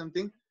share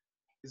something.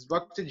 Is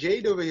Dr.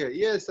 Jade over here?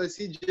 Yes, I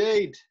see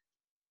Jade.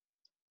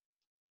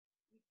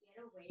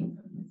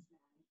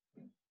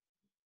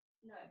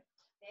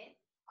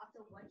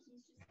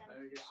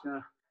 Hare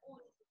Krishna.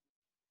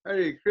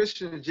 Hare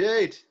Krishna,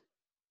 Jade.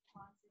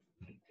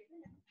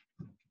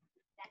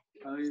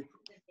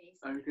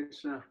 Hare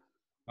Krishna.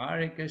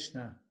 Hare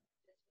Krishna.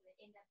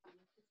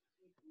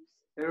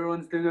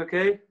 Everyone's doing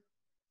okay?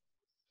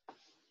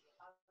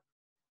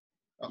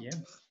 Yeah.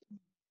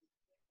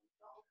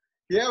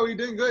 Yeah, we're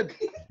doing good.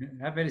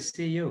 Happy to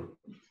see you.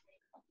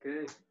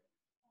 Okay.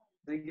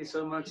 Thank you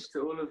so much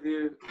to all of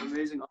you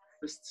amazing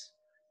artists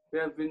who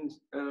have been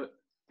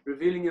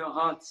revealing your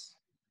hearts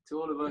to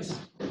all of us.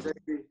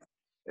 Exactly.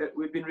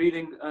 We've been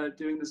reading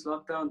during this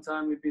lockdown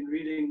time. We've been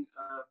reading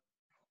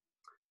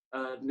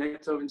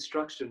Nectar of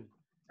Instruction,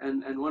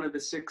 and one of the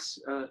 6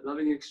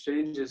 loving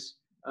exchanges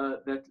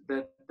that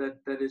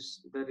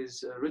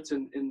is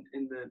written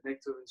in the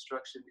Nectar of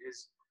Instruction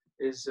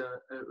is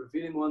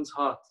revealing one's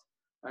heart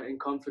in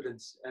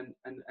confidence, and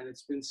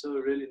it's been so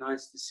really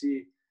nice to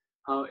see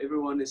how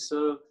everyone is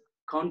so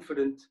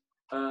confident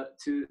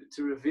to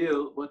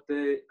reveal what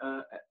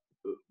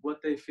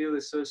they feel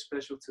is so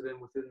special to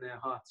them within their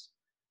hearts.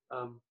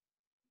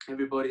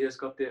 Everybody has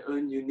got their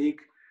own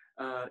unique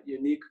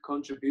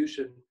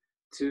contribution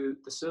to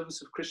the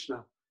service of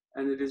Krishna,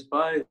 and it is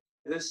by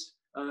this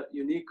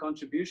unique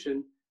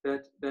contribution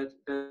that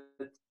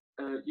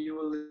you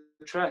will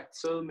attract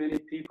so many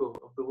people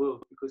of the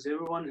world, because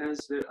everyone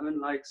has their own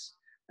likes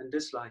and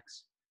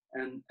dislikes,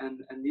 and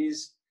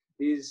these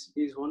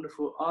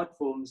wonderful art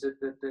forms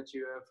that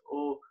you have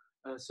all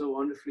so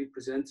wonderfully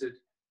presented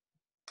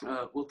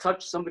will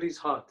touch somebody's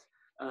heart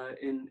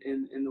in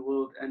the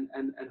world, and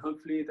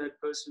hopefully that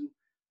person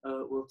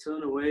will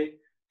turn away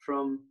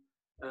from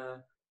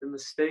the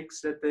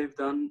mistakes that they've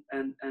done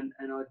and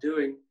are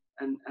doing,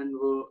 and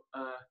will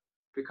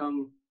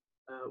become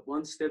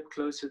one step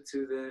closer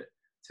to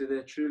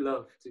their true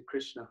love to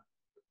Krishna.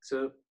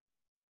 So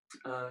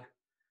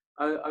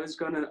I was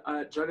gonna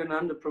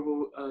Jagannatha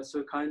Prabhu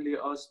so kindly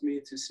asked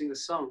me to sing a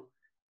song,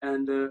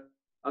 and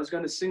I was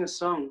gonna sing a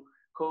song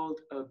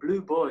called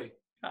Blue Boy.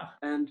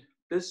 And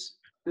this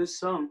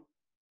song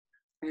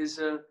is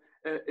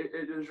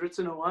it was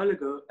written a while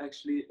ago.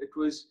 Actually, it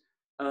was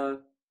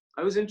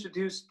I was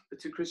introduced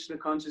to Krishna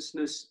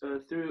consciousness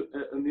through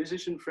a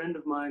musician friend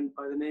of mine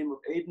by the name of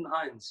Aidan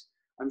Hines.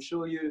 I'm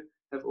sure you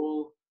have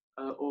all,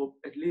 or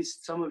at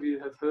least some of you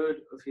have heard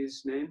of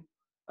his name.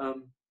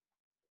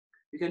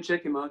 You can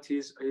check him out.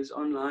 He's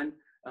online,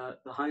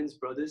 the Hines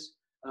brothers.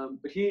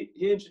 But he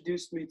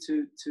introduced me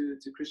to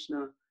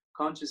Krishna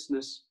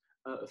consciousness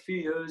a few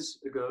years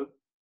ago,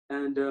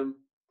 and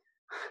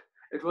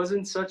it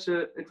wasn't such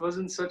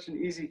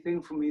an easy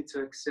thing for me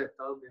to accept.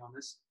 I'll be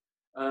honest.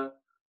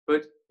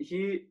 But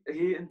he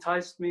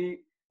enticed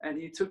me, and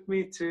he took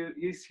me to.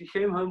 He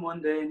came home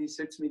one day and he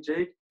said to me,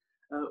 Jade,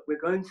 we're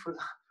going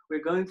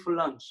for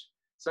lunch.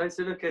 So I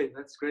said, okay,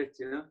 that's great.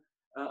 You know,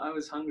 I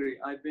was hungry.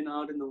 I'd been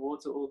out in the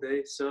water all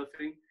day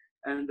surfing,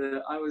 and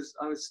I was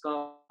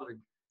starving.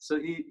 So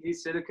he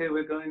said, okay,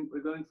 we're going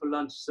for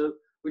lunch. So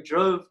we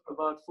drove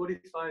about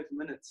 45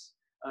 minutes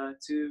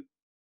to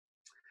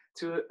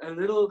a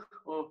little,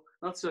 or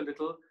not so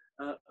little,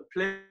 a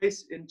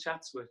place in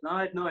Chatsworth. Now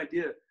I had no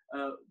idea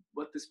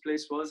what this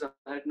place was.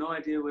 I had no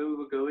idea where we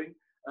were going,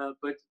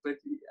 but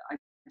I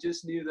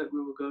just knew that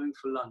we were going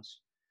for lunch.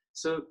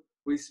 So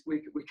we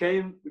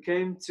came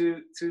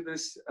to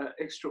this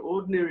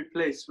extraordinary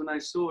place. When I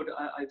saw it,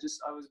 I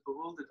was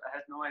bewildered. I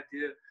had no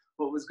idea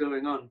what was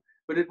going on.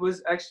 But it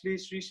was actually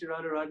Sri Sri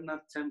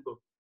Radhanath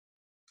Temple.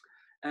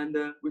 And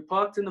we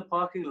parked in the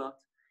parking lot,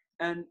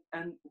 and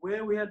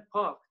where we had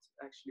parked,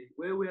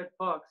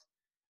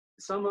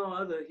 somehow or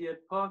other, he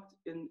had parked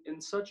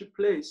in such a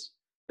place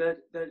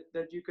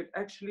that you could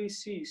actually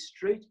see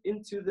straight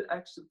into the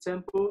actual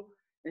temple,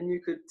 and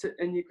you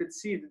could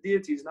see the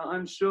deities. Now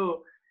I'm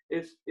sure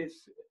if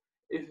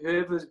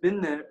whoever's been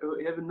there or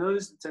whoever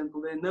knows the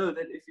temple, they know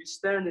that if you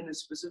stand in a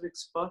specific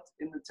spot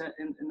in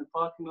the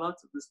parking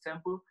lot of this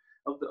temple,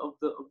 of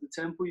the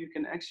temple, you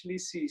can actually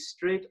see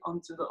straight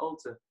onto the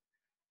altar.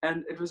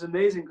 And it was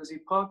amazing because he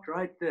parked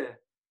right there,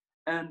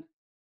 and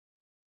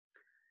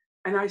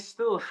I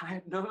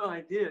had no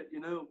idea, you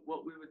know,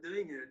 what we were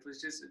doing here. It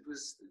was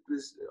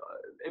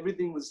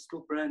everything was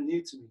still brand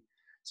new to me.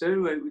 So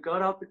anyway, we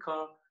got out the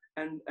car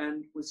and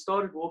we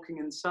started walking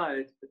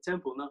inside the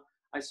temple. Now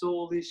I saw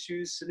all these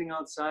shoes sitting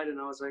outside,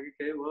 and I was like,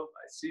 okay, well,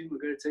 I assume we're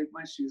going to take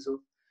my shoes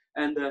off.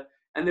 And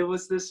there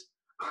was this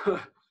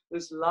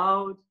this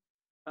loud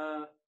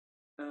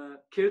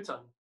kirtan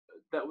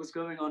that was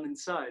going on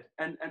inside,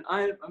 and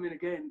I mean,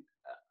 again,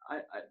 I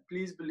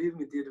please believe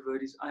me, dear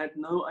devotees, I had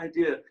no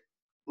idea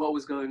what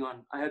was going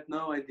on. I had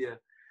no idea.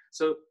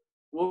 So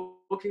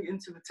walking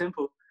into the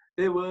temple,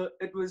 it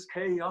was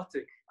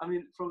chaotic. I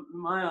mean, from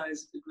my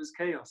eyes, it was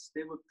chaos.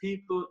 There were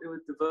people, there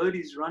were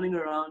devotees running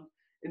around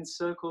in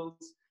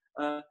circles.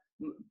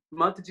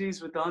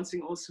 Matajis were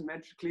dancing all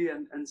symmetrically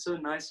and so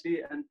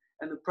nicely, and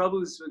the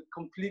Prabhus were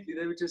completely,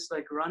 they were just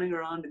like running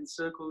around in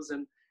circles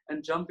and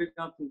jumping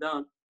up and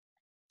down.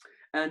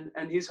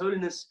 And His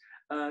Holiness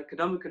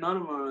Kadamba Kanana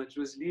Maharaj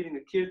was leading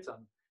a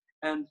kirtan,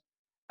 and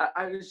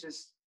I was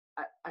just,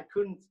 I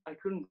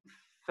couldn't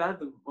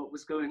fathom what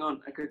was going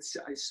on.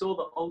 I saw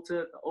the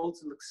altar. The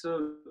altar looked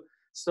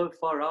so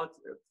far out.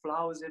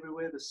 Flowers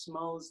everywhere, the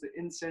smells, the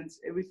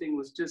incense, everything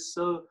was just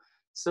so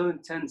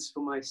intense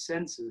for my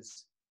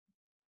senses.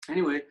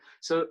 Anyway,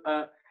 so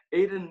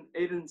Aidan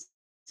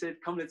said,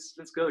 "Come,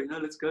 let's go. You know,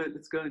 let's go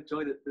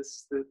enjoy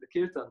the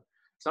kirtan."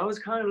 So I was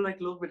kind of like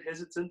a little bit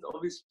hesitant,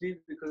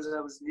 obviously, because I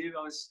was new.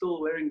 I was still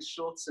wearing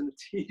shorts and a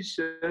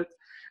t-shirt,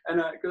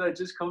 and because I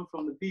just come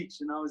from the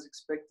beach, and I was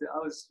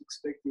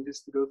expecting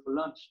just to go for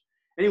lunch.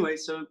 Anyway,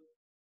 so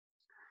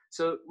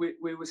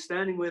we were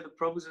standing where the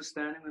Prabhus are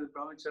standing, where the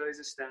brahmacharis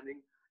are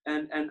standing,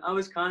 and I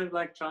was kind of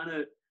like trying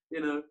to,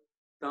 you know,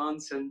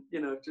 dance and,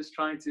 you know, just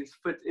trying to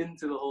fit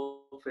into the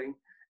whole thing.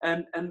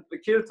 And the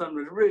kirtan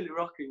was really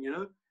rocking, you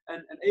know.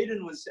 And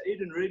Aidan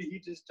really, he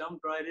just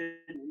jumped right in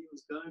and he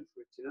was going for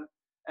it, you know.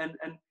 And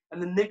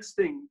the next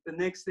thing,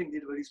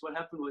 devotees, what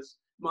happened was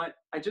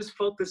I just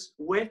felt this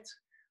wet,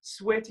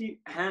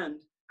 sweaty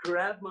hand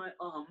grab my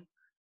arm,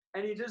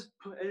 and this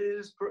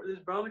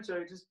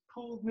brahmachari just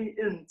pulled me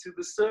into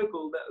the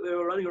circle that they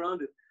were running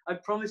around it. I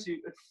promise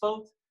you,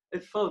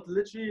 it felt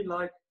literally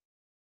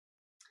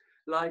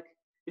like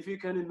if you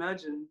can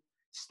imagine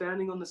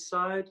standing on the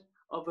side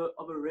of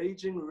a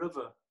raging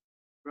river,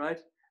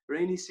 right?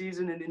 Rainy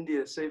season in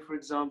India, say for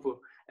example,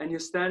 and you're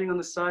standing on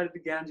the side of the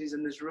Ganges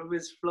and this river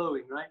is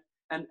flowing, right?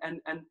 And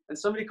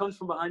somebody comes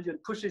from behind you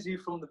and pushes you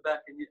from the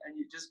back, and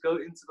you just go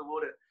into the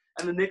water,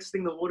 and the next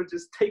thing the water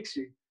just takes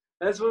you.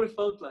 That's what it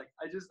felt like.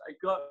 I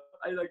got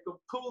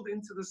pulled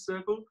into the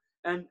circle,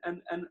 and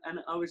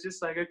I was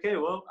just like, okay,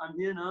 well, I'm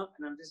here now,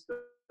 and I'm just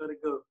gonna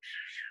go.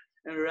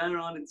 And we ran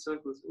around in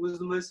circles. It was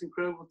the most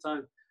incredible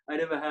time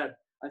I'd ever had.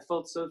 I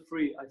felt so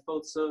free. I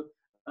felt so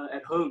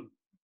at home.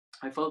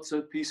 I felt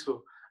so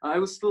peaceful. I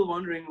was still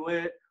wondering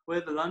where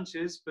the lunch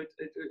is, but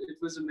it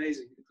was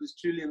amazing. It was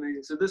truly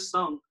amazing. So this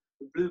song,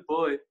 The Blue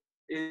Boy,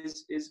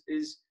 is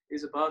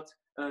about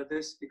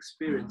this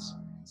experience.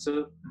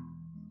 So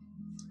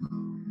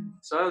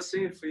I'll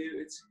sing it for you.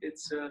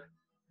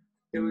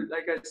 It was,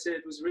 like I said,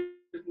 it was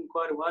written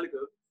quite a while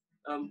ago,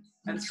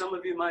 and some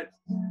of you might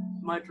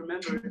might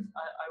remember it,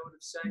 I would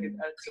have sang it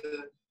at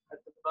the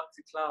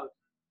Bhakti Cloud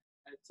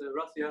at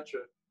Rath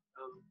Yatra.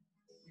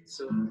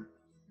 So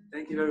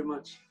thank you very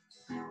much.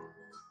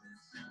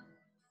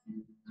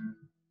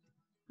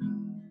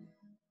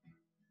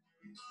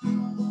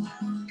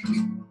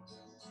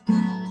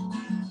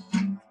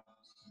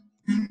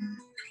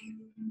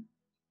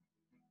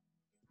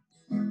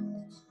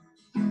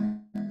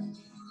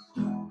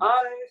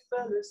 I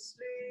fell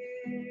asleep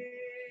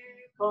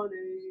on a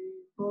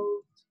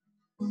boat,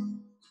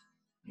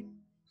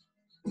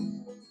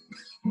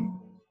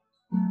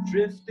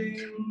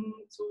 drifting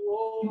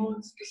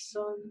towards the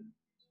sun.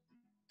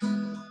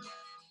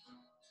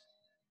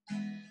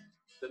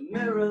 The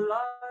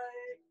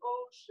mirror-like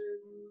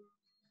ocean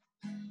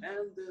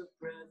and the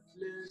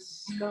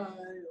breathless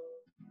sky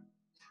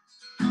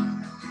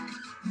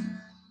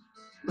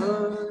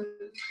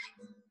merged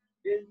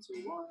into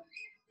one.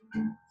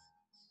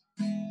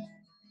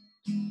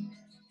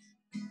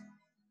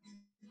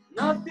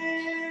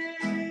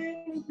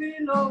 Nothing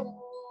below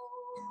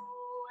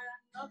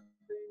and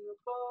nothing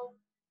above.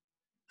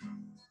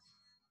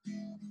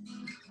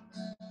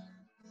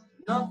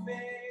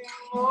 Nothing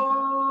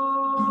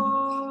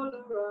all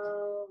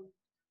around.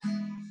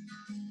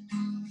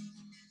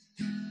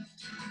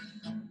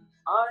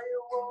 I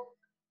awoke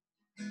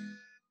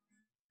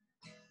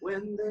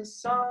when the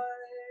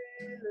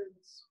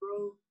silence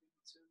broke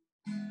into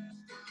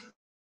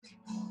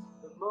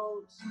the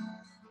most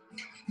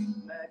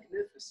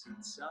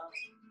magnificent sound.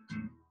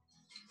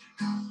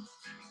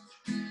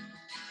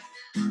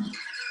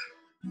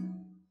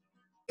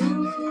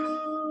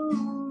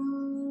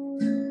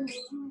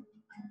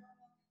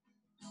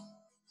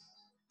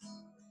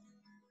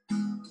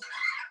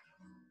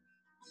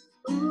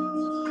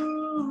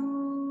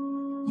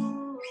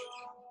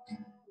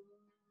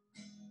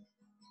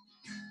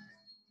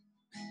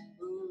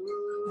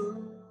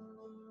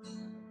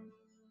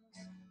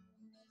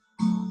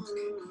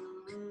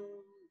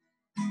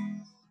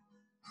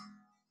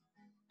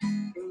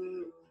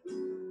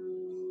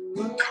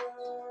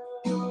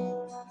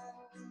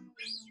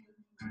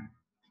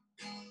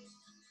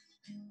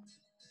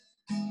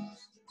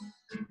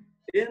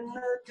 In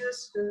the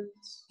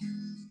distance,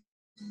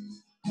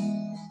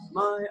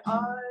 my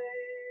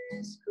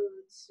eyes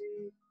could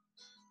see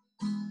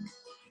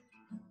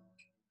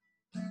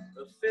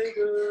a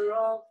figure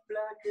of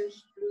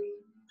blackish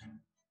blue.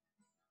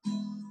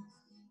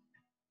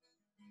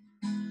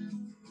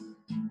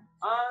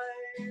 I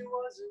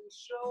wasn't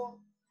sure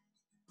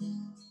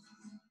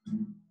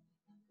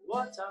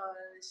what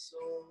I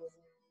saw,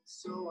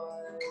 so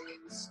I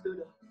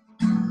stood up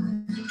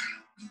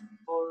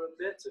for a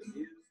better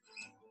view.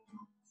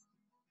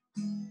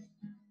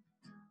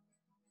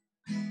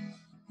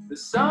 The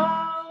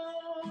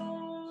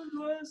sound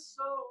was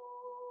so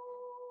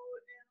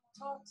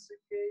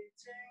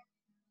intoxicating,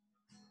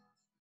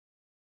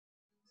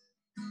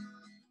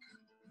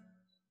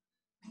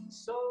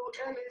 so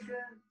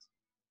elegant,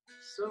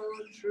 so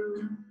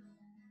true.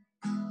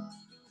 And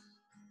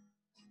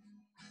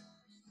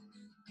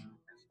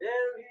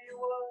there he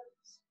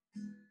was,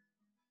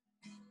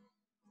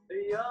 a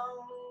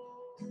young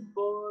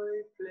boy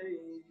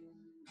playing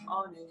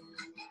on his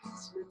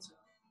little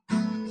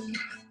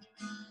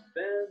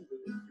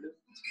bamboo flute.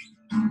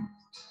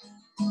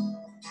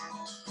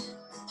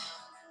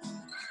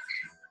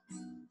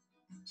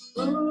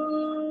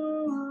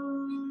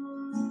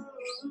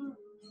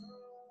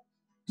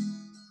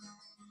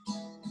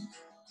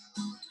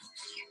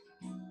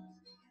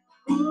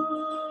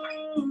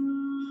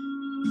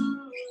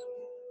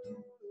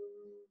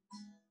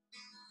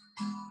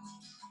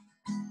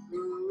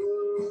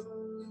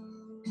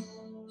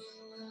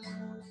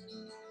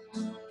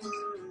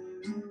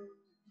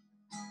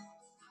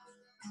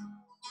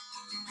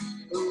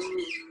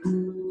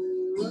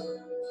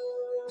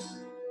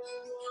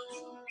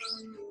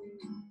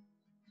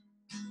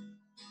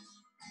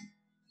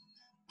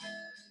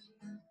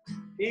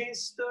 He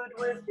stood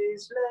with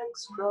his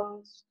legs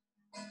crossed,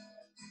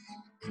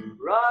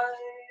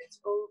 right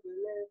over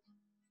left.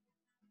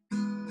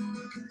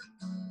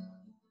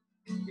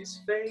 His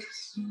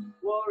face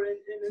wore an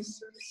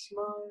innocent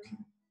smile.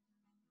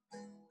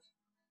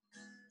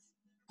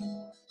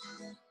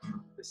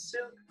 The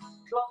silk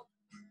cloth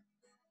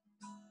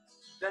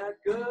that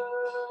girded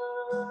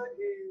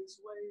his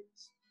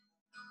waist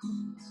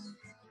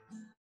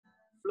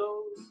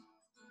flowed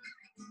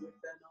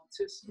with an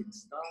artistic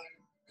style.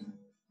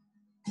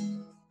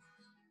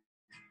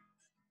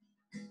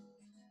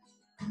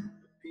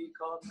 The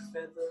peacock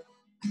feather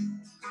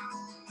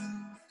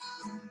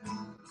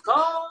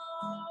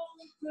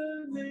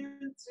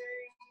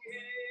complementing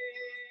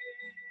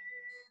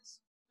his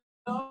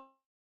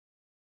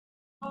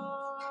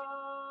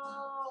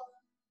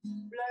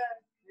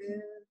black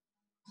hair,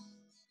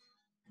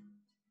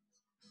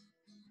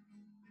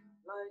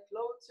 like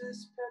lotus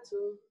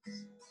petals,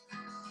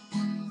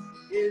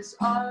 his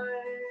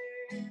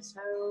eyes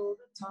held a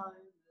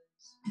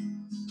timeless,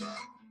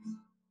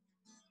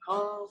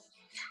 calm,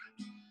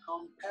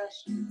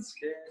 compassionate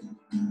stare.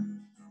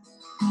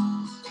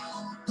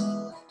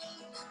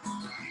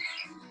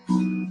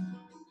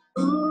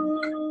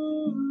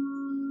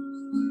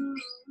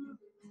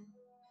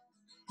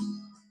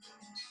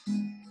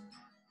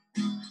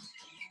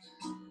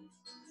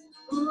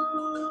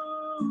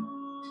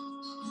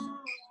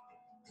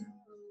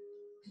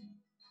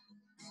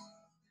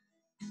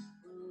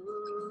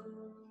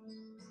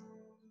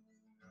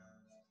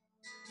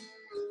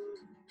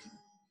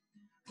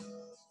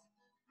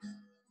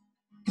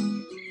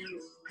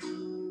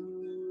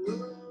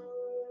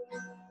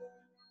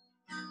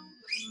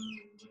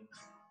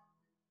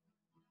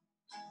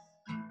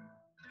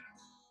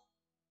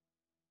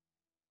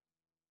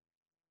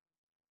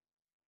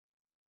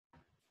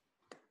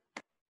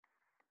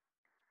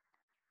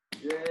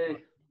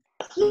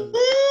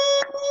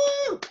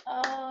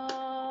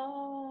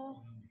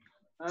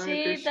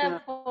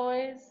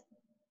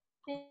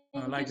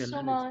 like you the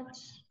so lyrics. much.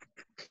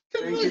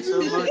 Thank you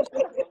so much.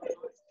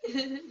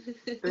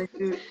 Thank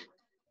you.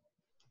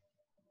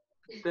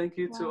 Thank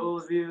you to all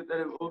of you that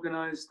have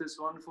organized this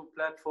wonderful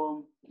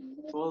platform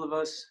for all of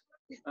us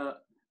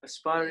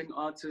aspiring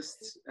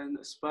artists and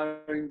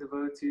aspiring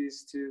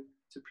devotees to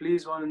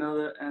please one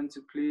another and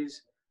to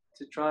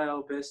try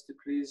our best to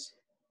please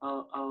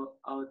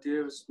our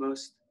dearest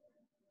most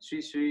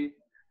Sri Sri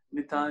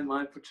Nitai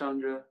Mai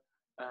Puchandra,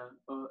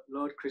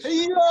 Lord Krishna.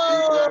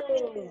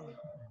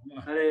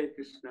 Hare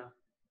Krishna.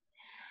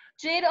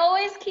 Jade,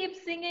 always keep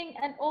singing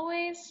and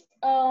always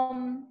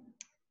tell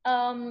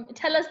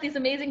us these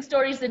amazing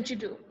stories that you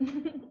do.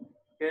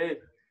 Okay.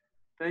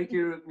 Thank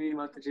you, Rukmini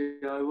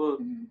Mataji. I will.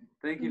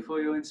 Thank you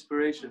for your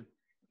inspiration.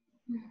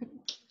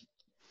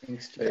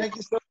 Thanks, Jay. Thank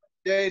you so much,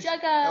 Jade.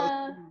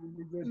 Jaga.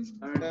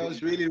 That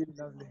was really, really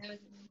lovely.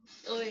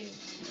 Sorry.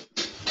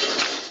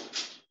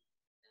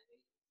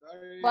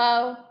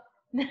 Wow.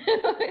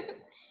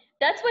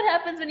 That's what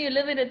happens when you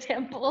live in a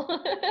temple.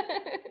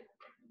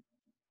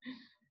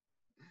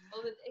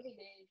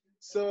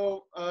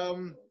 So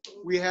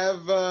we have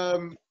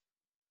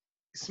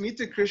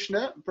Smita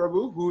Krishna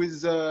Prabhu, who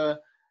is a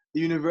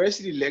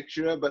university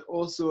lecturer, but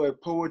also a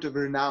poet of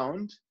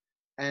renown.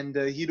 And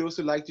he'd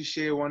also like to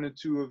share one or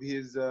two of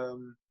his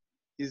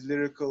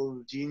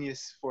lyrical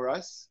genius for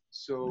us.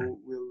 So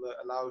we'll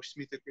allow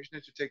Smita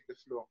Krishna to take the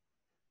floor.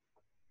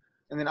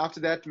 And then after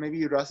that,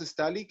 maybe Rasa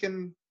Stali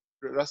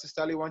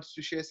wants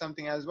to share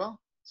something as well.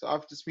 So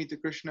after Smita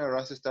Krishna,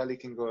 Rasa Stali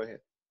can go ahead.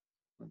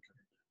 Okay.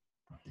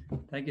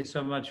 Thank you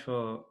so much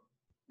for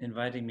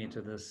inviting me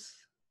to this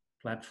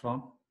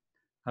platform.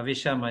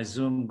 Havisha, my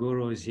Zoom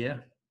guru, is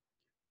here.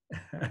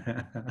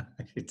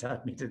 She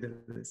taught me to do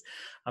this.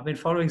 I've been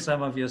following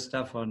some of your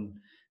stuff on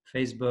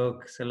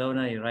Facebook.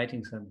 Salona, you're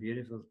writing some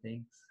beautiful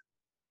things.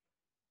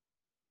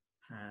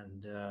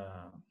 And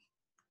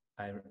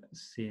I've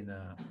seen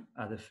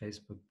other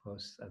Facebook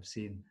posts. I've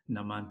seen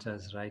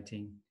Namanta's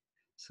writing.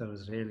 So it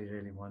was really,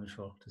 really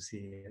wonderful to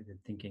see the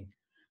thinking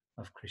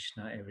of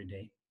Krishna every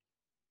day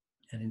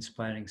and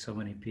inspiring so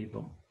many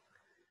people.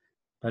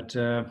 But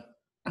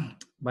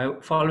by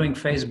following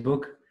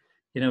Facebook,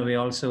 we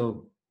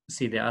also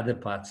see the other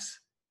parts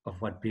of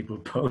what people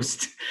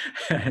post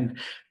and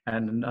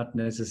not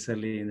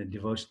necessarily in the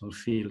devotional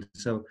field.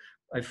 So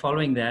by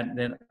following that,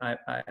 then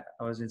I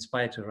was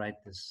inspired to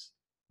write this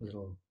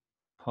little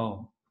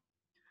poem.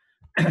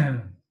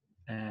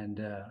 And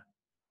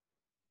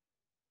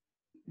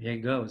here it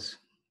goes.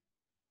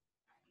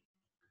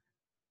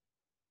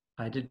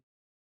 I did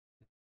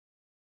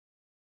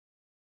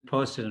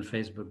post it on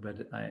Facebook,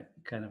 but I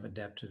kind of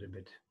adapted a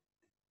bit.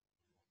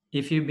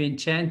 If you've been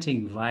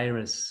chanting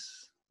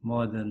virus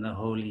more than the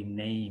holy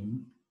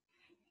name,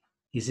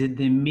 is it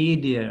the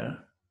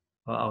media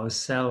or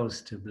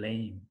ourselves to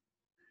blame?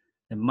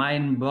 The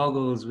mind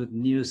boggles with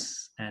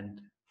news and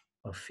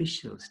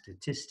official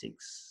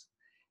statistics,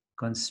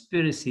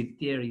 conspiracy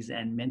theories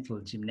and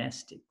mental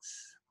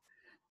gymnastics,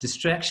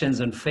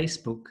 distractions on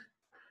Facebook,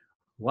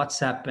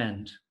 WhatsApp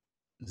and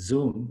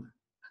Zoom,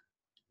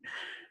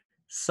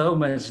 so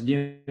much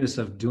news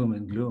of doom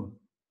and gloom.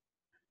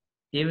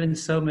 Even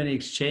so many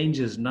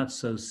exchanges not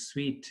so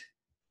sweet.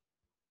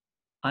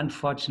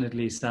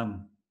 Unfortunately,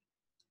 some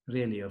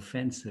really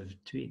offensive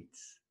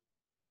tweets.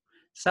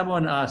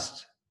 Someone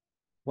asked,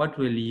 what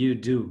will you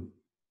do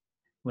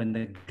when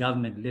the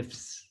government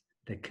lifts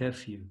the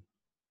curfew?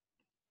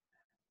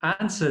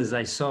 Answers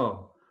I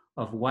saw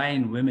of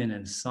wine, women,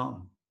 and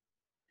song,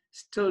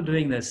 still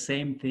doing the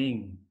same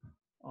thing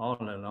all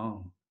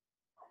along.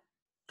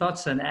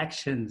 Thoughts and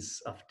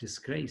actions of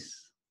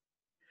disgrace,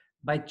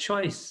 by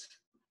choice,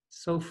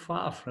 so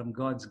far from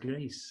God's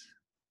grace.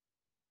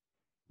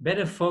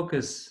 Better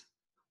focus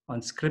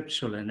on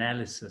scriptural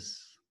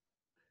analysis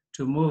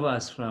to move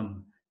us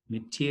from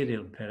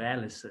material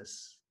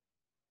paralysis.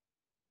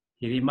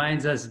 He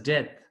reminds us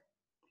death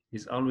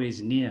is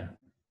always near.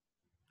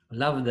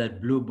 Love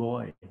that blue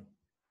boy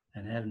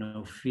and have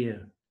no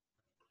fear.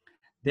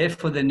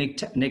 Therefore the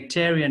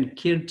nectarian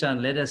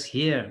kirtan let us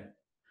hear,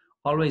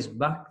 always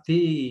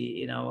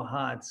bhakti in our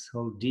hearts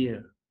hold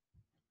dear.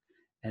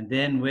 And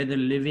then whether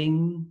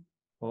living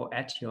or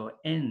at your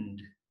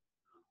end,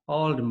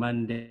 all the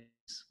mundanes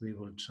we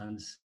will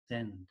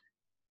transcend.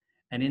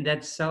 And in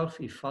that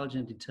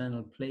self-effulgent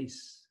eternal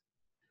place,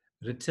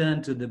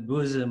 return to the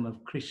bosom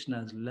of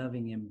Krishna's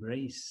loving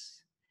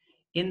embrace.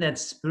 In that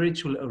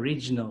spiritual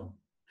original,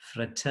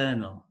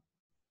 fraternal,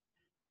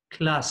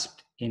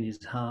 clasped in his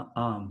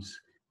arms,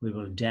 we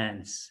will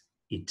dance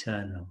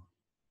eternal.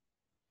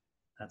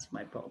 That's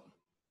my poem.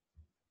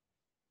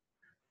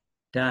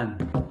 Done.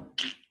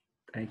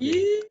 Thank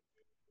you.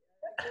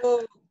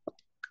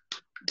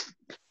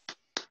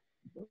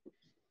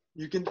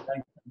 You can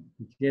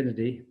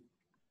Kennedy.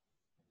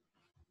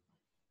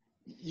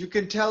 You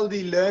can tell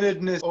the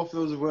learnedness of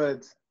those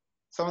words.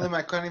 Some of them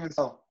I can't even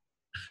tell.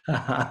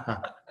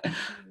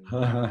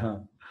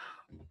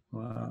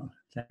 Wow,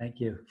 thank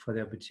you for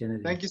the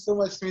opportunity. Thank you so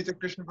much, Smita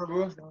Krishna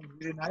Prabhu. That was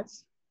really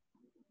nice.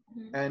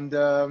 And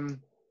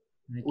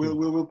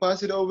we'll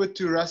pass it over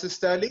to Rasa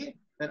Stali,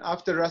 And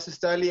after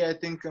Rasastali, I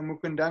think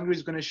Mukundangri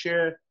is going to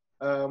share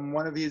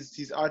one of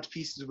his art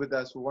pieces with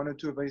us, or one or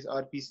two of his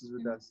art pieces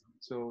with us.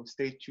 So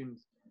stay tuned.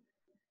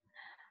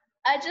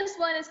 I just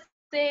want to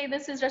say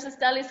this is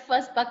Rasastali's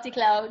first Bhakti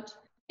Cloud.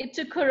 It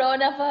took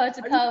Corona for her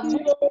to come.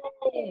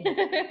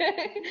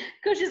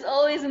 Because she's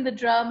always in the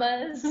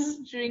dramas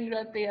during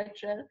Rath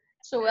Yatra.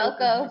 So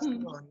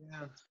welcome.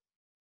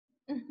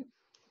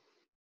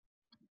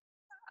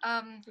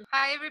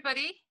 Hi,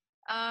 everybody.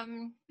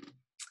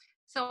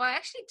 So I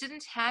actually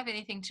didn't have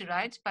anything to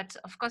write, but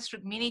of course,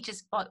 Rukmini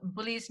just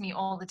bullies me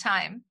all the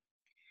time.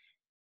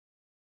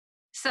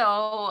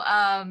 So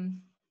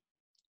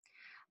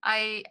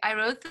I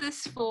wrote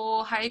this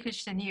for Hare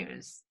Krishna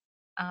News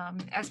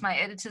as my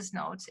editor's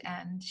note,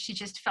 and she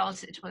just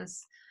felt it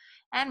was,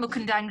 and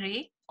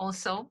Mukundangri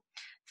also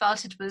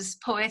felt it was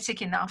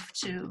poetic enough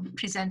to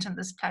present on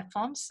this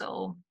platform.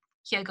 So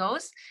here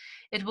goes.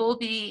 It will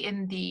be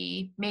in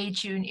the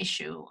May-June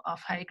issue of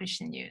Hare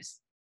Krishna News.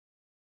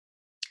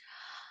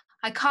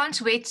 I can't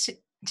wait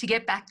to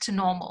get back to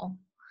normal.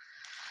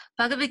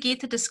 Bhagavad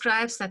Gita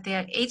describes that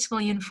there are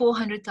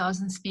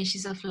 8,400,000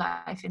 species of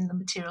life in the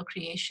material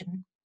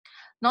creation.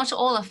 Not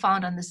all are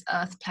found on this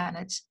Earth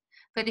planet,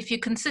 but if you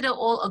consider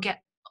all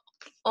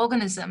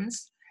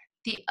organisms,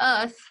 the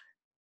Earth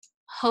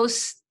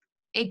hosts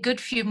a good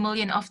few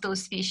million of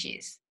those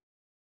species.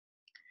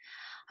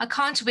 I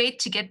can't wait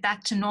to get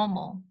back to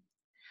normal.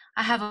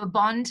 I have a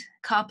bond,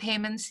 car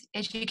payments,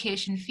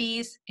 education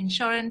fees,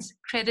 insurance,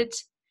 credit,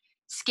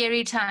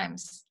 scary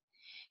times.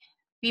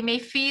 We may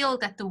feel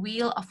that the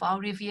wheel of our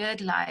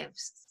revered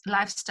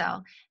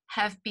lifestyle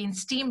have been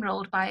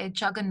steamrolled by a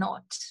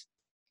juggernaut.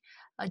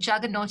 A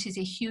juggernaut is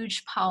a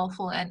huge,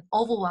 powerful, and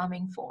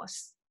overwhelming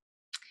force.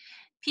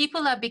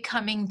 People are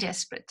becoming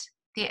desperate.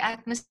 The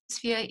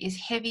atmosphere is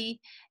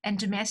heavy and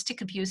domestic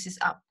abuse is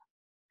up.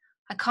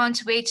 I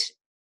can't wait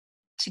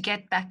to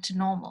get back to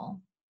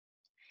normal.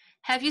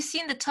 Have you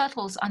seen the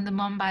turtles on the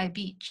Mumbai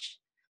beach?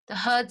 The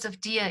herds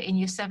of deer in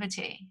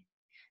Yosemite?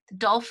 The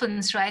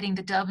dolphins riding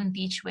the Durban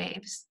beach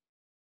waves?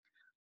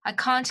 I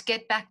can't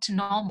get back to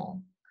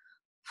normal.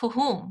 For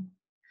whom?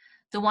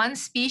 The one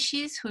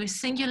species who is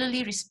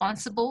singularly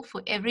responsible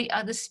for every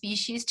other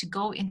species to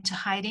go into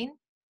hiding?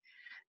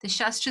 The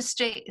Shastra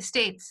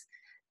states,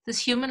 this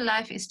human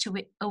life is to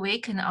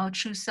awaken our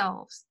true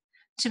selves,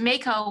 to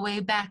make our way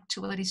back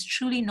to what is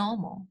truly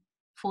normal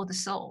for the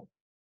soul.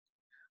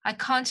 I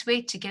can't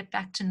wait to get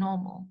back to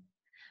normal,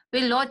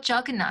 where Lord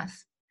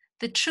Jagannath,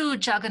 the true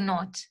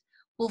Juggernaut,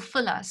 will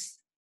fill us.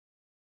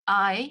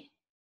 I,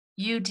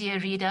 you dear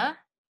reader,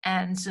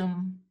 and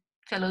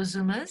fellow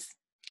Zoomers,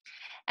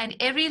 and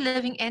every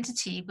living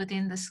entity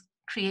within this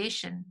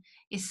creation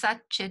is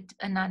Satchit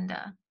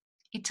Ananda,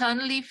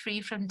 eternally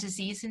free from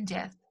disease and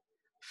death,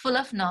 full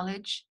of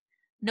knowledge,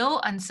 no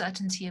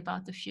uncertainty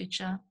about the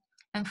future,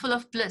 and full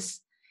of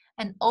bliss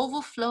and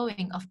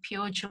overflowing of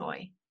pure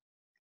joy.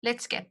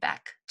 Let's get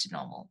back to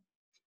normal.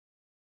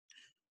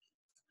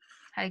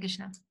 Hare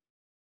Krishna.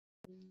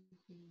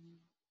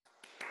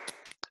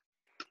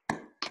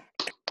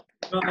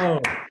 Oh,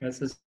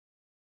 that's a...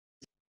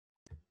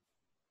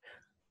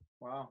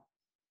 Wow.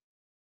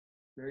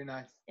 Very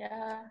nice.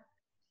 Yeah.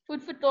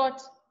 Food for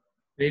thought.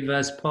 Free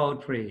verse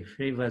poetry,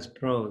 free verse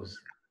prose.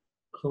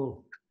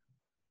 Cool.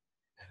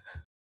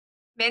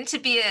 Meant to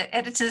be an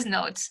editor's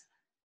note.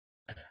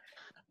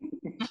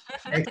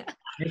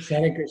 Next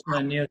Hare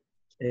Krishna News,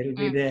 it'll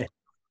be there.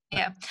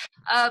 Yeah.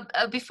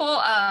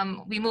 Before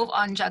we move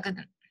on,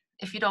 Jagan,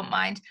 if you don't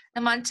mind.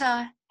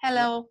 Namanta,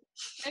 hello.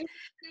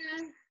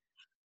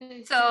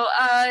 So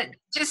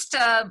just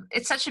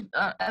it's such an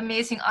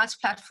amazing arts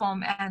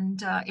platform,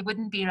 and it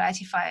wouldn't be right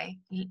if I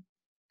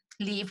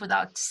leave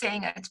without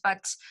saying it,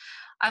 but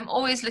I'm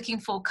always looking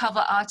for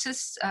cover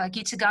artists.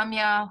 Geeta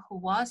Gamya, who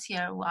was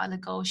here a while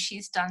ago,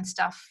 she's done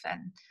stuff,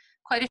 and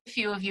quite a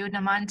few of you,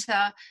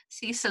 Namanta,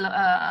 Cecil,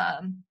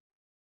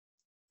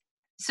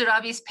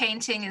 Surabi's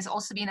painting has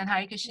also been on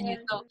Hare Krishna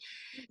News.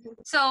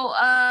 So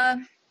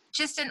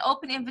just an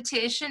open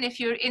invitation,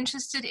 if you're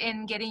interested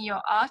in getting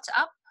your art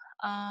up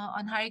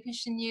on Hare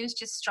Krishna News,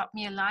 just drop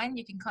me a line.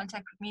 You can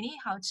contact Rukmini,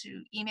 how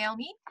to email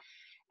me.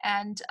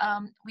 And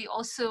we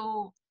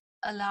also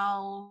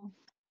allow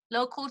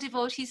local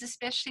devotees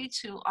especially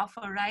to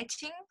offer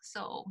writing.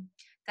 So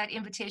that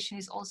invitation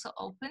is also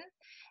open.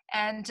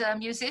 And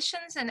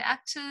musicians and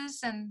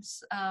actors and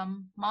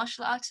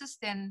martial artists,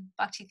 then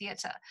Bhakti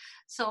Theatre.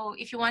 So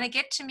if you want to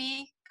get to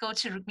me, go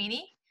to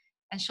Rukmini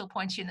and she'll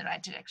point you in the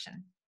right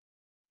direction.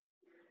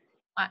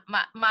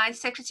 My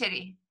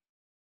secretary.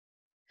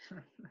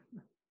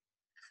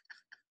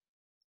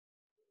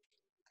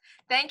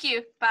 Thank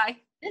you. Bye.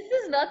 This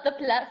is not the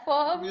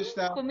platform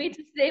for me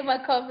to say my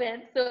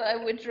comments, so I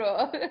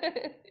withdraw.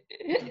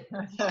 Thank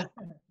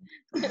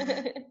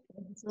you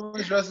so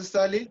much,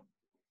 Rasastali,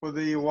 for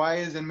the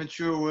wise and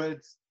mature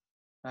words.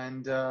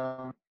 And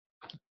I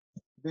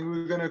think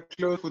we're going to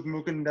close with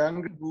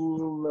Mukundang,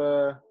 who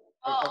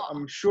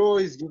I'm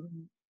sure is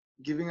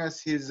giving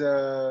us his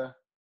a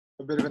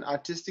bit of an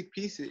artistic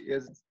piece. He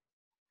has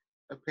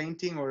a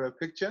painting or a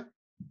picture.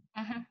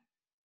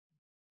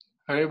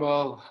 Very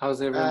well.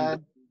 How's everyone?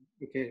 And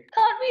Okay.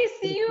 Can't we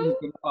see you?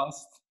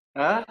 Fast.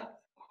 Huh?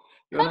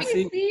 You Can't want to we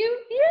see me? see you?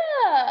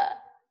 Yeah.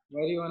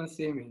 Why do you want to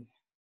see me?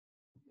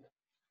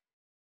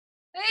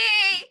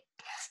 Hey!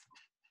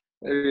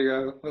 There you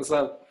go. What's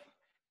up?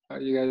 How are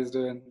you guys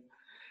doing?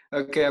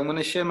 Okay, I'm going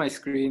to share my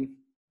screen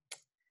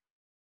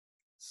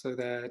so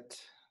that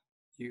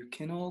you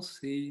can all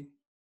see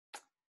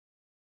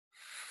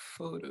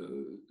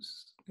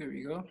photos. There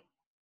we go.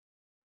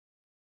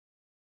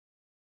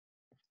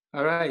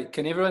 All right.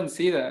 Can everyone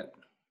see that?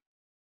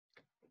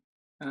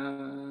 We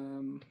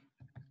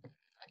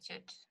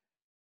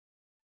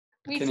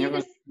Can see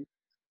everyone? this.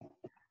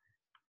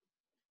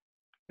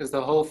 Is the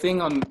whole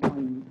thing on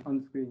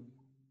screen?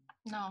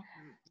 No.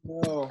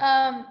 no.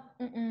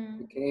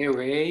 Okay,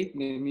 wait.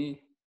 Let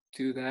me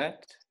do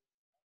that.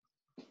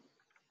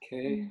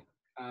 Okay.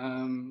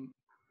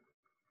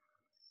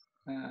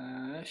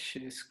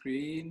 Share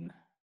screen,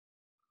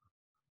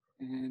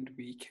 and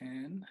we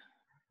can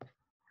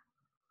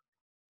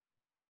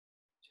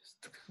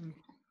just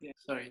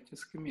sorry,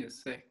 just give me a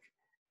sec.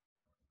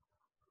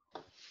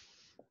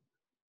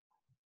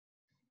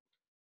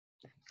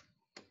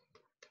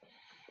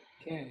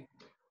 Okay.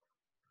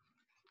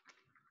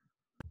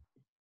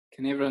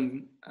 Can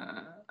everyone?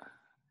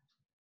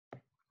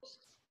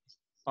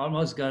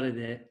 Almost got it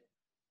there.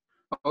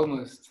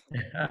 Almost.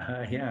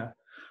 Yeah.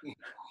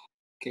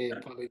 Okay,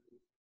 apologies.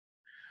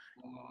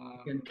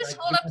 Just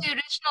hold up the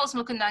originals,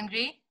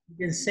 Mukundangri. You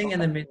can sing in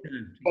the middle.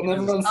 Can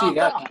everyone see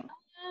that?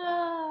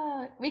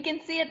 Ah, we can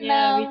see it Yeah,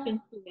 now. we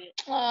can see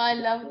it. Oh, I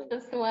love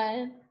this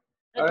one.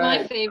 That's All my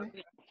right.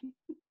 favorite.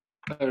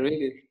 Oh,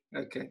 really?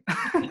 Okay.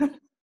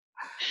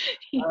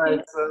 All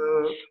right.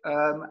 So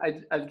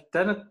I've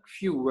done a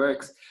few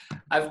works.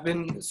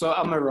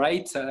 I'm a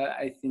writer,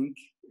 I think,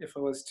 if I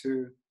was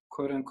to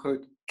quote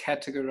unquote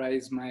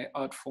categorize my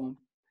art form.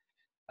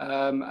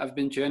 I've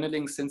been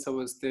journaling since I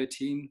was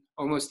 13,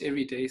 almost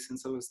every day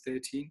since I was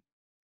 13.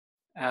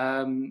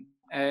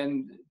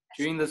 And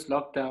during this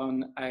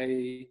lockdown,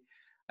 I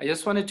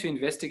just wanted to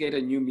investigate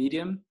a new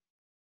medium.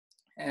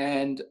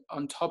 And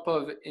on top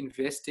of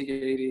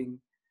investigating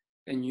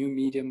a new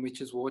medium,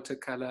 which is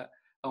watercolor,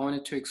 I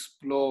wanted to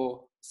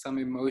explore some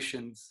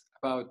emotions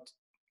about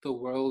the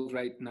world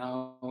right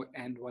now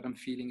and what I'm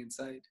feeling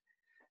inside.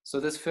 So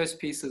this first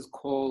piece is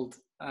called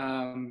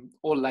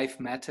All Life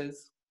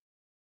Matters.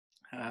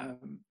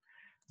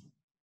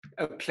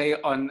 A play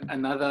on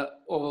another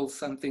All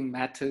Something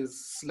Matters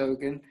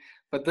slogan,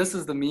 but this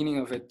is the meaning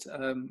of it,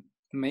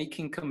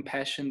 making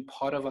compassion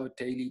part of our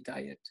daily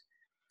diet.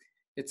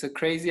 It's a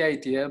crazy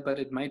idea, but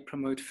it might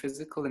promote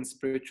physical and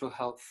spiritual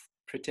health,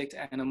 protect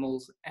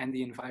animals and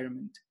the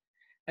environment,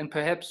 and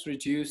perhaps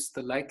reduce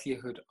the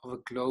likelihood of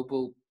a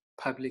global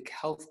public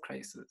health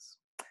crisis.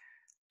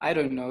 I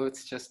don't know,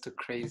 it's just a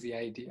crazy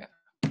idea.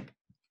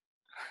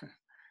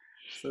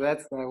 So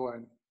that's that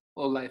one,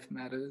 All Life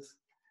Matters.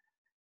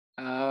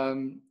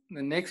 The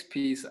next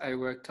piece I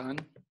worked on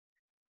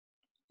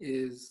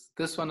is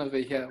this one over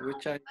here,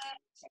 which I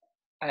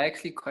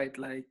actually quite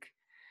like.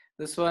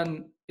 This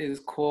one is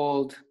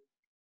called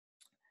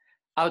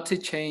Outer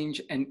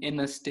Change and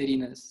Inner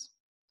Steadiness.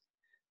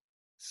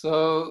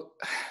 So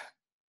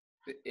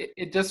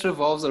it just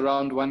revolves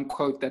around one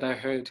quote that I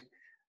heard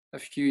a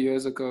few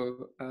years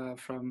ago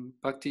from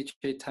Bhakti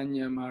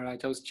Chaitanya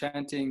Maharaj. I was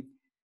chanting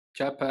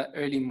japa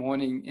early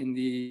morning in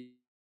the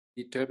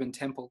Durban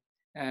temple,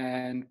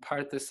 and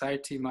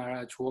Parthasarthi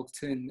Maharaj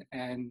walked in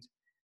and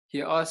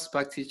he asked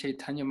Bhakti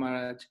Chaitanya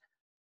Maharaj,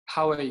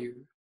 "How are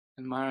you?"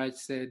 And Maharaj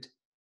said,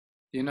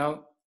 "You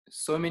know,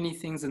 so many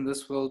things in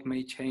this world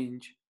may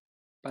change,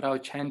 but our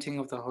chanting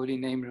of the holy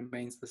name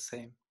remains the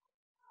same."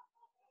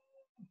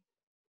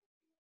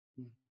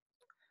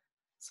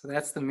 So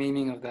that's the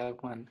meaning of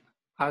that one.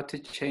 Outer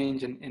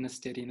change and inner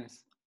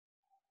steadiness.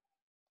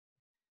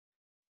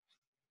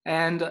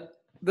 And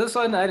this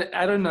one,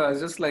 I don't know, I was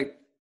just like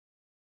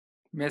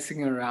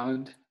messing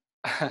around.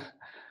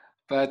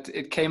 But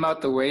it came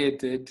out the way it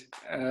did.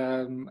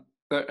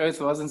 The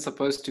earth wasn't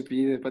supposed to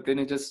be there, but then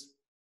it just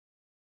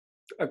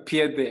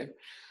appeared there.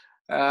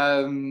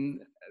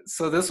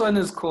 So this one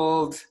is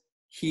called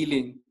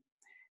Healing.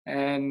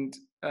 And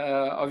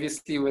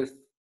obviously with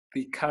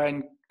the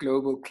current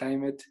global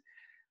climate,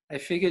 I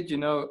figured,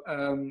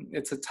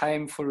 it's a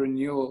time for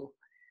renewal,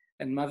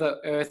 and Mother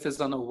Earth is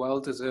on a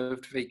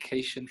well-deserved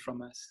vacation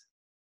from us.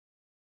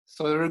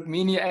 So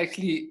Rukmini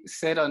actually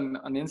said on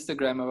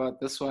Instagram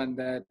about this one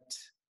that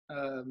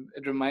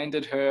it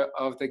reminded her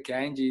of the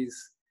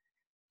Ganges,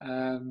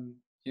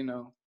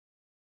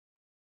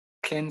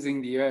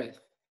 cleansing the earth,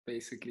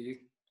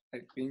 basically,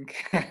 I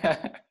think.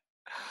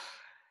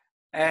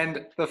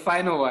 And the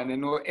final one,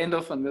 and we'll end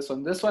off on this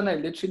one. This one I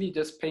literally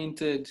just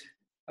painted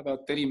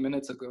about 30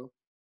 minutes ago.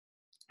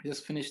 I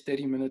just finished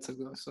 30 minutes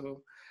ago,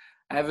 so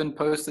I haven't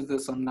posted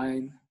this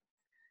online.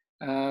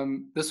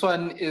 This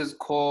one is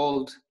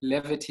called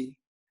Levity.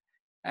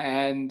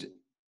 And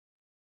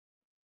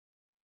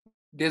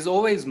there's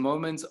always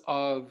moments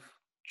of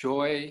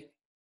joy,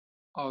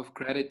 of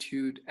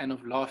gratitude, and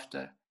of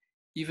laughter,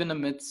 even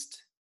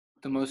amidst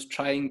the most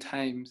trying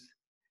times.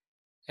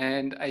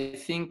 And I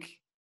think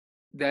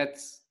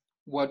that's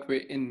what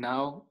we're in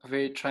now, a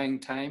very trying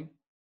time.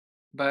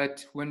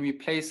 But when we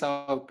place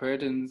our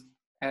burdens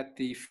at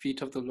the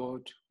feet of the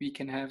Lord, we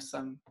can have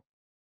some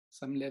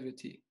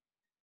levity.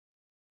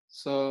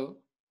 So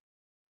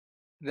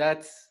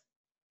that's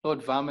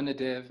Lord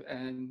Vamanadev,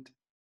 and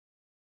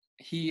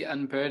he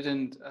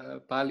unburdened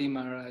Bali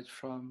Maharaj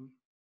from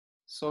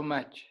so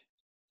much.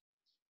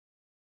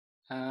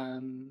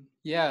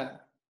 Yeah,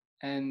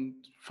 and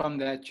from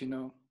that,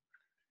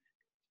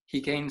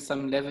 he gained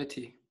some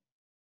levity.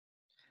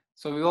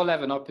 So we all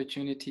have an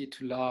opportunity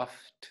to laugh,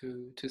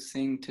 to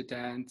sing, to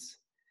dance,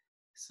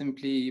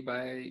 simply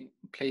by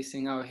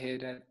placing our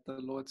head at the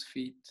Lord's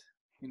feet,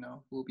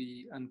 we'll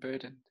be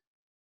unburdened.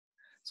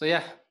 So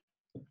yeah,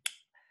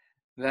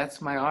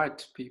 that's my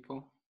art,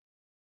 people.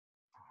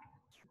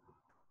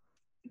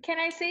 Can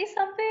I say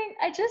something?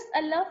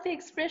 I love the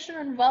expression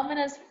on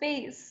Vamana's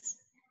face.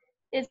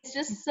 It's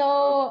just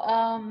so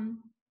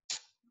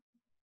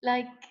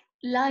like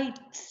light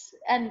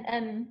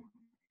and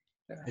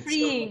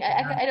freeing. So,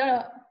 I don't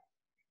know.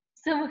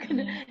 So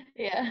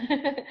yeah.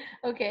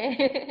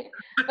 Okay.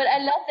 But I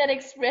love that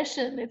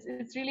expression.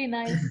 It's really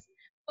nice.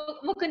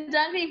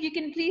 Mukundangri, if you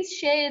can please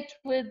share it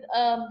with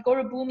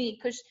Gorabhumi,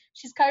 because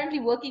she's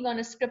currently working on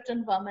a script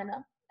on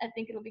Vamana. I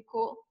think it'll be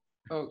cool.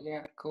 Oh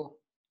yeah, cool.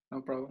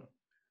 No problem.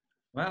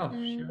 Wow,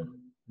 sure.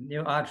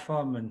 New art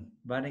form and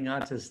budding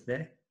artist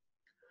there.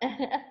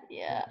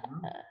 Yeah.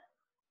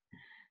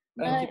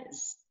 Thank you.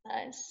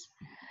 Nice.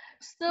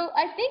 So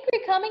I think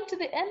we're coming to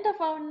the end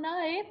of our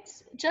night.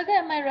 Jaga,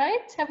 am I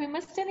right? Have we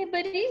missed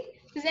anybody?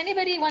 Does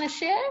anybody want to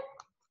share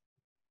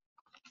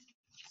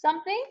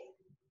something?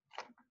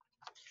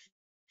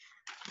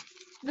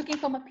 Looking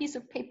for my piece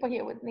of paper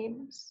here with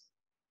names.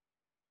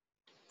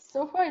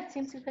 So far, it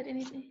seems we've had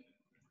anything.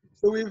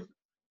 So we've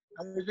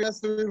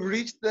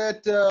reached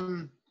that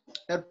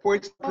that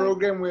point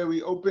program where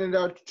we open it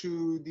out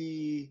to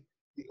the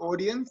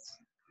audience.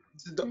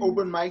 This is the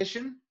open mic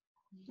session,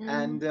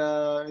 and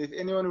if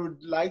anyone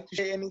would like to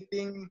share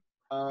anything,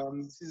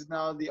 this is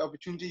now the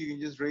opportunity. You can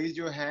just raise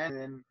your hand,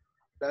 and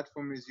the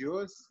platform is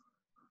yours.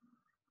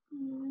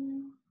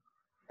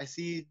 I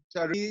see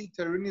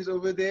Taruni is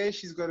over there.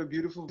 She's got a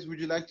beautiful voice. Would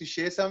you like to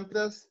share something with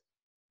us?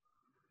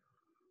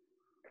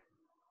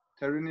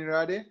 Taruni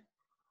Radhe?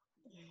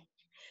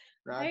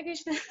 Hare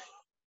Krishna.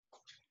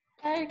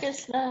 Hare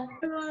Krishna.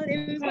 Hello,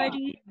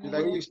 everybody. Would you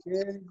like to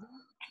share?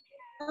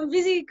 I'm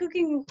busy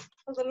cooking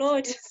for the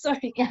Lord.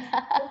 Sorry.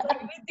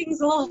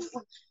 Everything's off.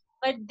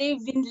 But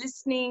they've been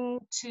listening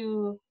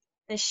to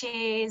the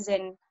shares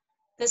and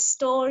the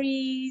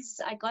stories.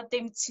 I got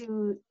them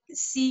to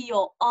see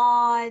your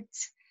art.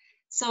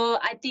 So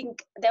I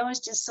think that was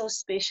just so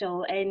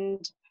special. And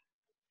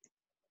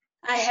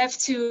I have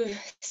to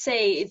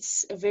say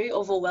it's very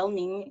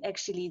overwhelming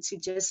actually to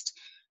just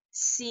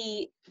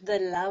see the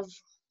love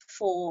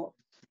for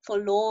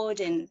Lord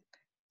and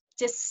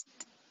just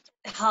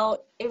how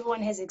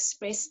everyone has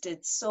expressed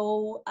it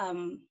so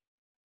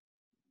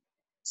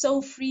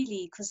so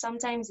freely, because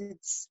sometimes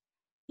it's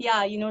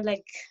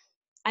like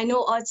I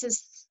know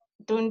artists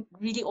don't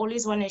really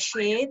always want to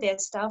share their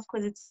stuff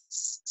because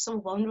it's so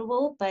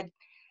vulnerable, but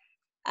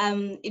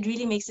it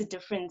really makes a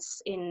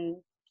difference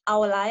in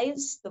our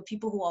lives, the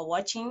people who are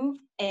watching,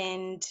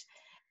 and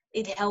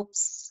it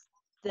helps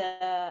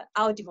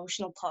our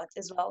devotional part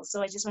as well.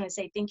 So I just want to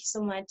say thank you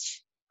so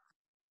much.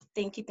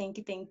 Thank you, thank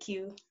you, thank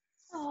you.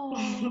 Oh.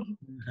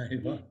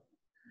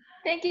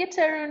 Thank you,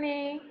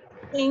 Taruni.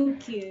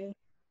 Thank you.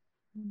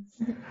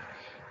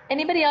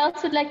 Anybody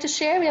else would like to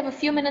share? We have a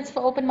few minutes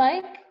for open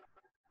mic.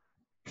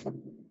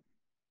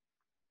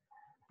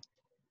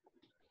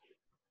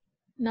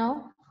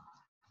 No?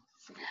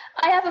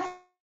 I have a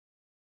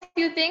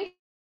few things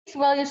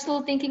while you're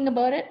still thinking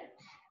about it.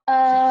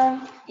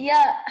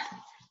 Yeah,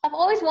 I've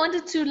always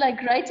wanted to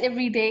write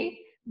every day,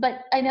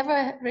 but I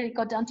never really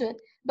got down to it.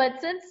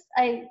 But since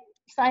I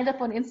signed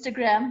up on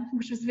Instagram,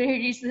 which was very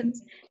recent,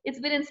 it's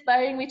been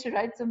inspiring me to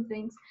write some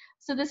things.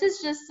 So this is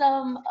just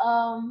some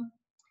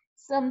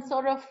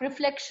sort of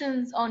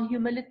reflections on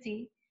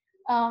humility.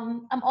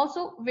 I'm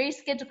also very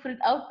scared to put it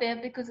out there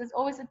because there's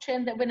always a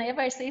trend that whenever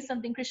I say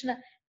something, Krishna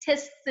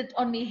tests it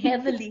on me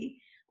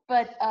heavily.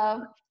 But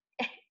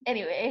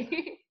anyway,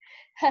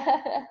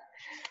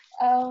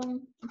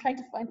 I'm trying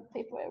to find the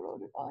paper I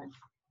wrote it on.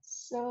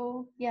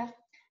 So yeah,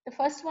 the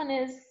first one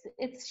is,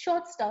 it's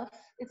short stuff.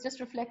 It's just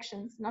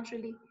reflections, not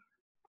really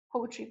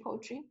poetry.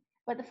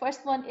 But the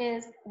first one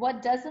is,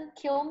 what doesn't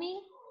kill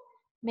me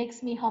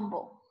makes me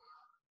humble.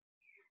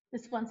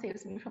 This one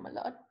saves me from a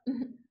lot.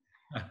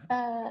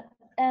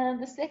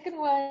 And the second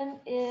one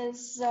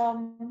is,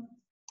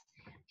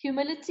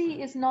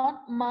 humility is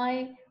not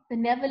my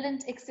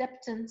benevolent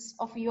acceptance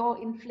of your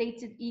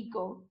inflated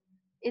ego.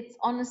 It's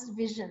honest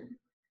vision.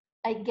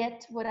 I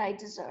get what I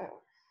deserve.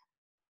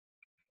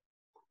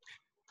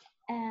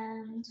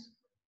 And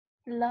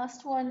the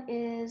last one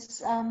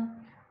is,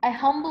 I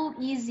humble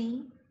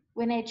easy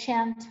when I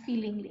chant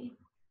feelingly.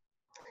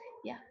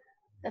 Yeah,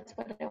 that's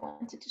what I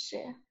wanted to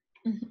share.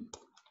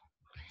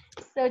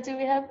 So do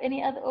we have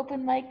any other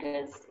open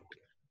micers?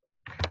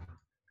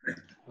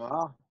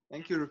 Wow,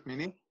 thank you,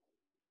 Rukmini.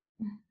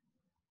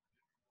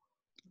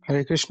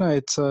 Hare Krishna,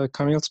 it's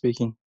Kamil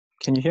speaking.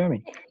 Can you hear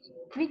me?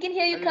 We can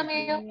hear you,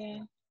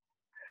 Camille.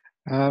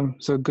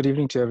 So good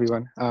evening to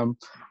everyone.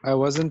 I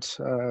wasn't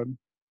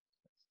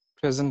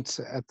present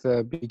at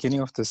the beginning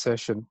of the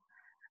session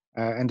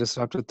and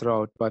disrupted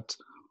throughout, but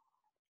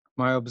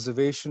my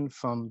observation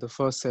from the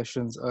first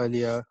sessions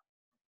earlier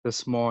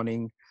this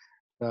morning,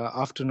 the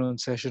afternoon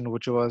session,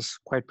 which I was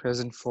quite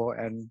present for,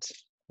 and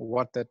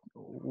what bit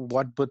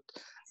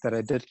that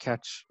I did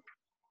catch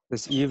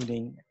this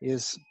evening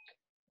is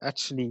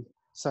actually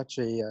such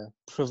a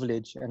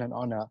privilege and an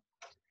honor.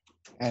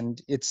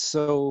 And it's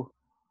so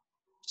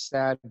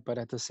sad, but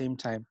at the same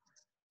time,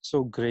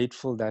 so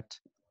grateful that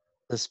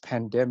this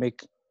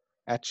pandemic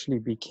actually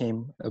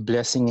became a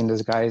blessing in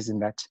disguise, in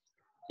that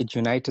it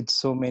united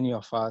so many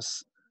of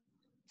us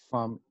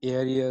from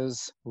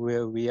areas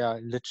where we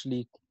are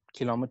literally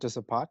kilometers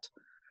apart.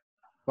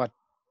 But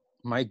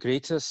my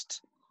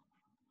greatest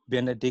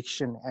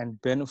benediction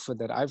and benefit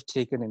that I've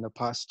taken in the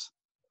past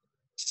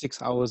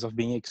 6 hours of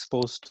being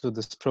exposed to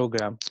this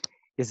program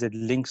is it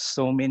links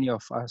so many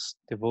of us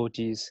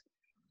devotees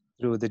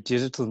through the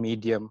digital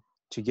medium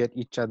to get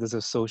each other's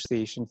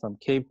association from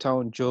Cape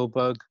Town,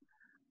 Joburg,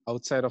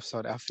 outside of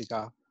South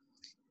Africa.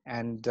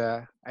 And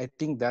I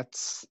think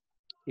that's,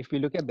 if we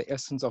look at the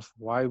essence of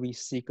why we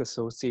seek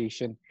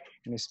association,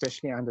 and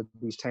especially under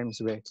these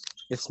times where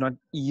it's not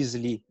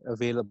easily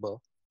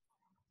available,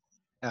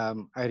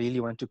 I really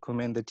want to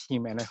commend the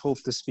team, and I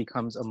hope this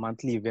becomes a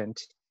monthly event,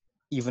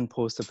 even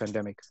post the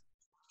pandemic.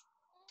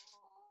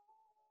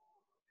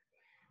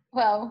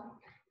 Wow,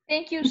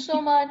 thank you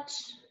so much.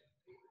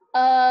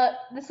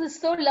 This was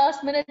so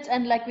last minute,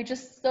 and like we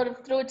just sort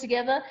of throw it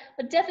together,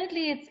 but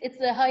definitely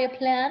it's a higher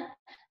plan.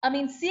 I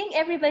mean, seeing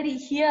everybody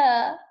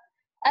here,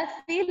 I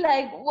feel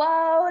like,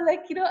 wow,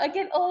 like, you know, I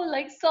get all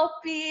like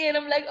soppy and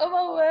I'm like, oh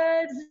my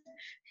word.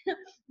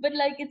 But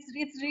like it's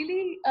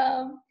really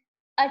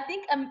I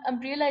think I'm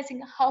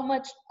realizing how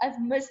much I've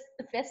missed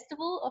the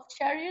festival of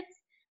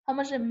chariots, how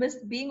much I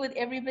missed being with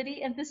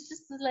everybody, and this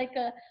just is like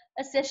a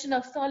session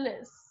of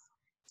solace.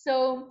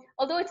 So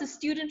although it's a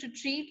student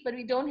retreat, but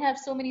we don't have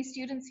so many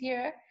students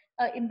here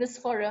in this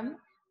forum,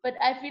 but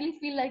I really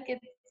feel like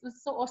it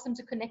was so awesome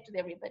to connect with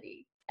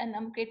everybody, and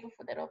I'm grateful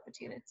for that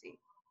opportunity.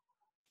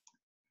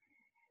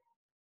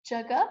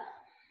 Jaga?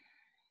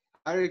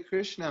 Hare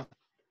Krishna.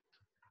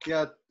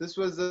 Yeah, this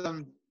was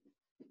a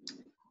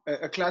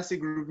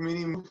classic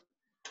Rukmini move.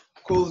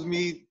 Calls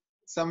me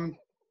some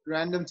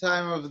random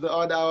time of the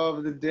odd hour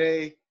of the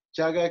day.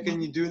 Jaga,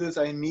 can you do this?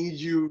 I need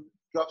you.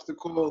 Drops the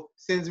call,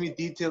 sends me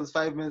details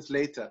 5 minutes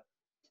later.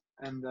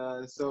 And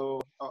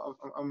so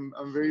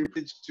I'm very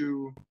privileged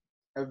to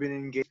have been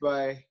engaged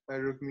by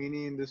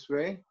Rukmini in this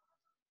way.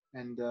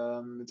 And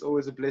it's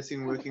always a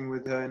blessing working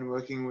with her and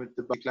working with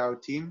the Bhakti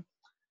Cloud team.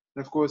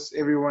 And of course,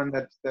 everyone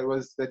that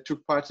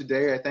took part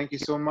today, I thank you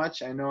so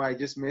much. I know I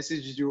just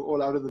messaged you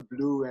all out of the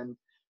blue, and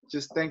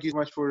just thank you so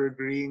much for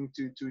agreeing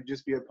to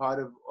just be a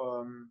part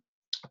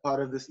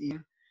of this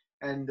evening.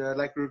 And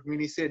like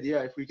Rukmini said, yeah,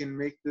 if we can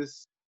make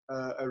this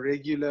a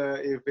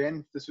regular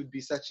event, this would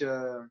be such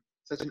an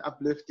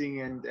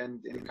uplifting and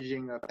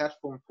encouraging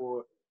platform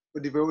for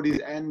devotees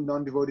and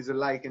non-devotees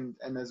alike, and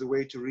as a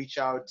way to reach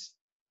out.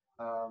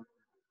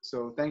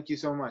 So thank you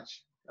so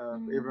much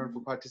for everyone for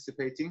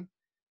participating.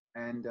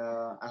 And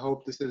I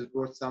hope this has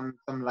brought some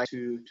light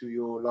to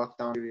your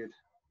lockdown period.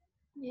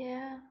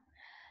 Yeah.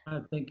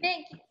 Thank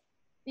you.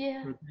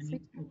 Yeah.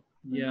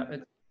 Yeah.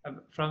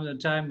 From the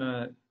time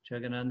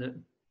Jagananda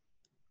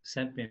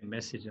sent me a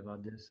message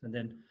about this, and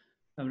then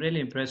I'm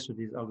really impressed with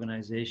his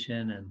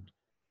organization, and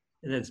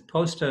this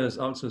poster is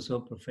also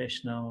so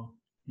professional.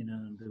 You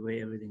know, the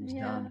way everything is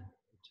done,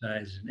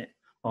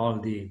 all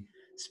the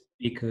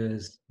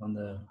speakers on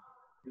the,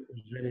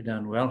 it's really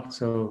done well.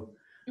 So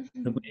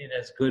the way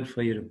that's good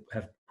for you to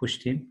have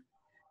pushed him.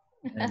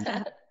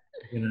 And,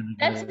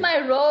 That's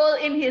my role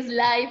in his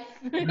life.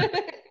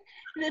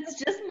 That's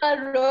just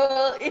my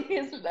role in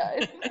his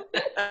life.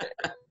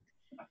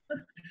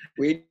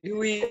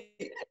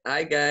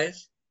 Hi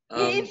guys.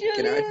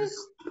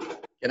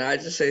 Can I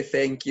just say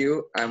thank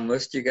you? I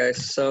missed you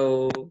guys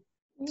so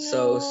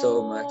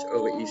much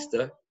over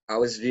Easter. I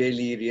was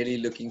really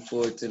looking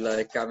forward to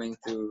like coming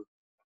to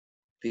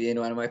be in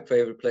one of my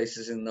favorite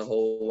places in the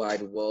whole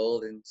wide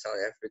world, in South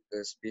Africa,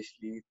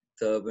 especially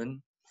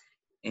Durban,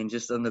 and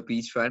just on the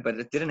beachfront. But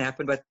it didn't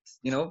happen. But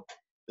you know,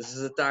 this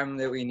is a time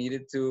that we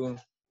needed to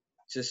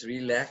just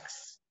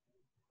relax.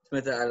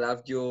 Smitha, I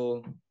loved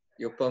your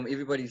poem.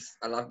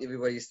 I loved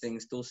everybody's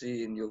things,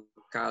 Tulsi and your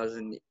cows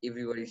and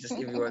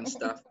everyone's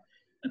stuff.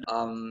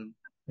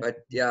 But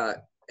yeah,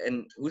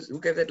 and who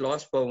gave that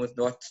last poem with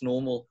What's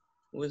Normal?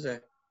 Who was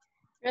that?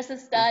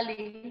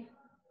 Rasastali.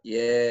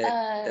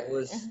 Yeah,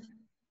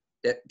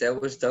 that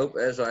was dope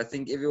as well. I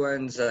think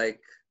everyone's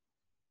like,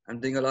 I'm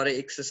doing a lot of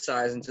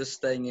exercise and just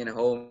staying at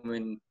home,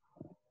 and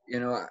you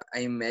know, I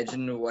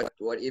imagine what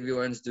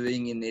everyone's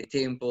doing in their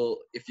temple.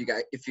 If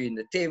you're in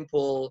the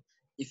temple,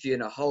 if you're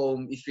in a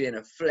home, if you're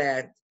in a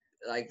flat,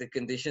 like the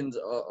conditions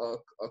are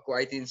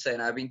quite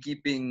insane. I've been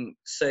keeping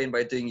sane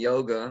by doing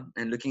yoga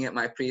and looking at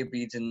my prayer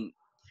beads in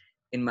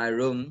my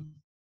room,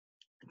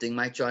 doing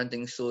my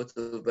chanting sort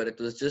of. But it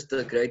was just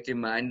a great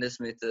reminder,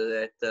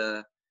 Smita,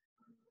 that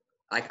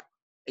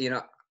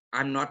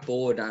I'm not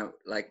bored.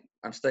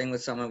 I'm staying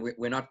with someone.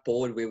 We're not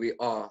bored where we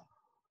are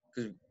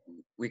because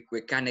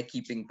we're kind of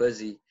keeping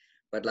busy.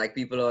 But like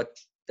people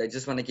they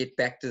just want to get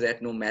back to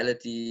that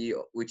normality,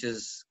 which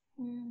is,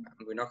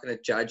 we're not going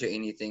to judge or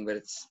anything, but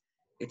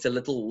it's a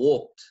little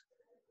warped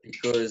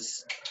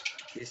because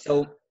there's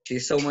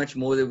so much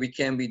more that we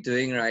can be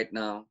doing right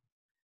now.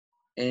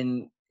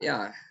 And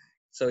yeah,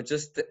 so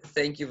just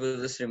thank you for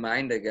this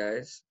reminder,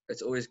 guys.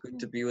 It's always good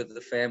to be with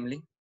the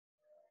family.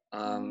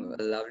 A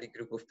lovely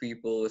group of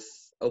people with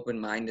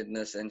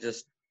open-mindedness and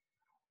just,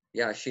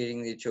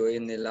 sharing their joy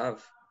and their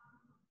love.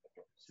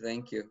 So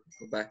thank you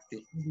for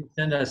Bhakti.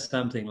 Send us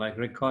something, like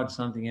record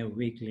something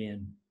weekly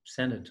and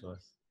send it to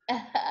us.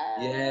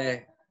 Yeah.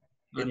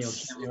 On your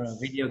camera,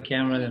 video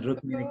camera, and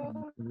Rukmini.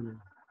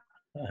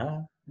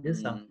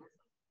 Yes,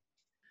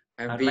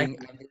 I'm being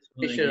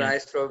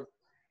pressurized from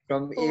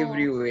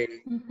everywhere.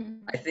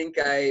 I think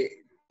to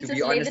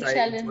be honest,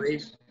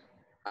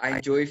 I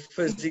enjoy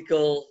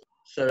physical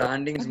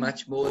surroundings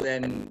much more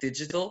than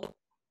digital.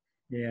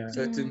 Yeah.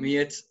 So to me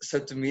it's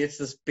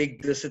this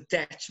big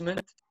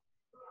disattachment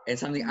and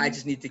something I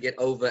just need to get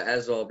over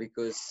as well,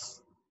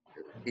 because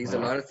there's a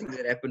lot of things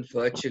that happen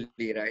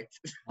virtually, right?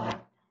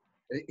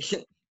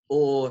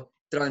 Or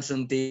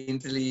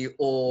transcendentally,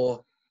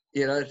 or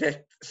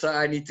that. So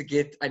I need to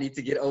get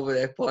over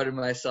that part of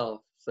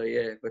myself. So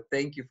yeah, but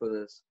thank you for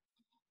this.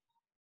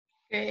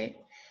 Great.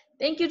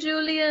 Thank you,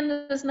 Julian.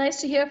 It was nice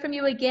to hear from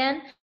you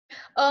again.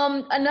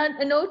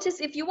 A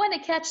notice, if you want to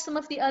catch some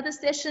of the other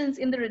sessions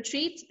in the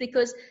retreat,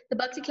 because the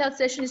Bhakti Cloud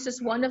session is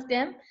just one of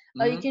them,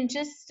 you can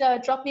just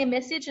drop me a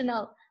message and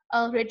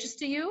I'll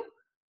register you.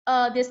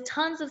 There's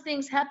tons of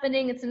things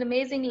happening. It's an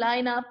amazing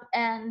lineup,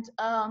 and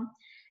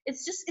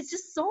it's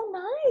just so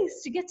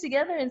nice to get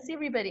together and see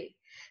everybody.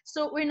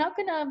 So we're not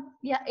gonna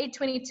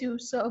 8:22.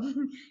 So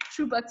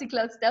true Bhakti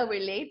Cloud style, we're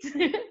late.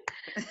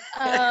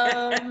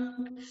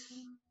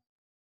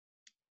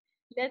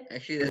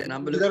 Actually, that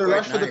number We looks gotta quite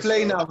rush for the nice,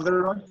 play so. now. We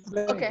gotta run for the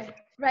play. Okay,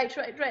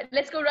 right.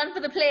 Let's go run for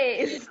the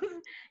plays.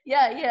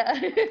 yeah.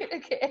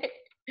 Okay.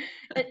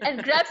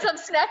 And grab some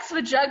snacks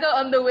for Jagga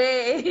on the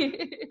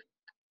way.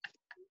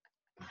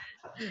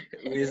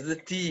 Where's the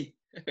tea?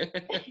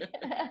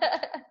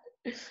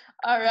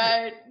 All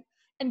right.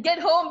 And get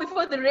home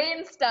before the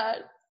rain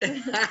starts.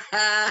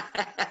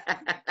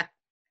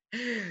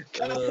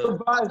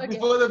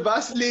 Before the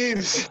bus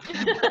leaves.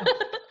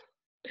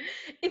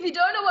 If you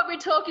don't know what we're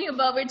talking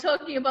about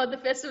the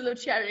Festival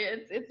of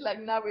Chariots. It's like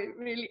now we're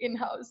really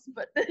in-house,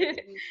 but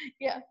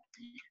yeah.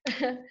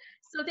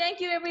 So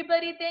thank you,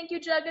 everybody. Thank you,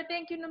 Jagga.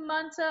 Thank you,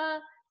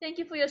 Namanta. Thank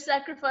you for your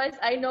sacrifice.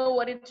 I know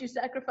what you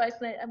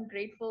sacrificed, and I'm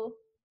grateful.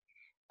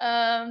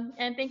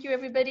 And thank you,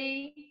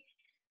 everybody.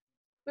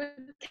 We'll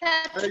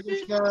catch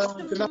you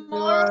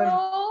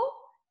tomorrow.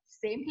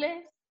 Same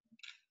place.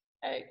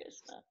 Hare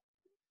Krishna.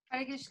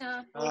 Hare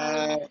Krishna.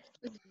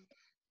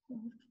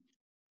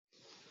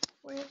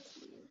 Where's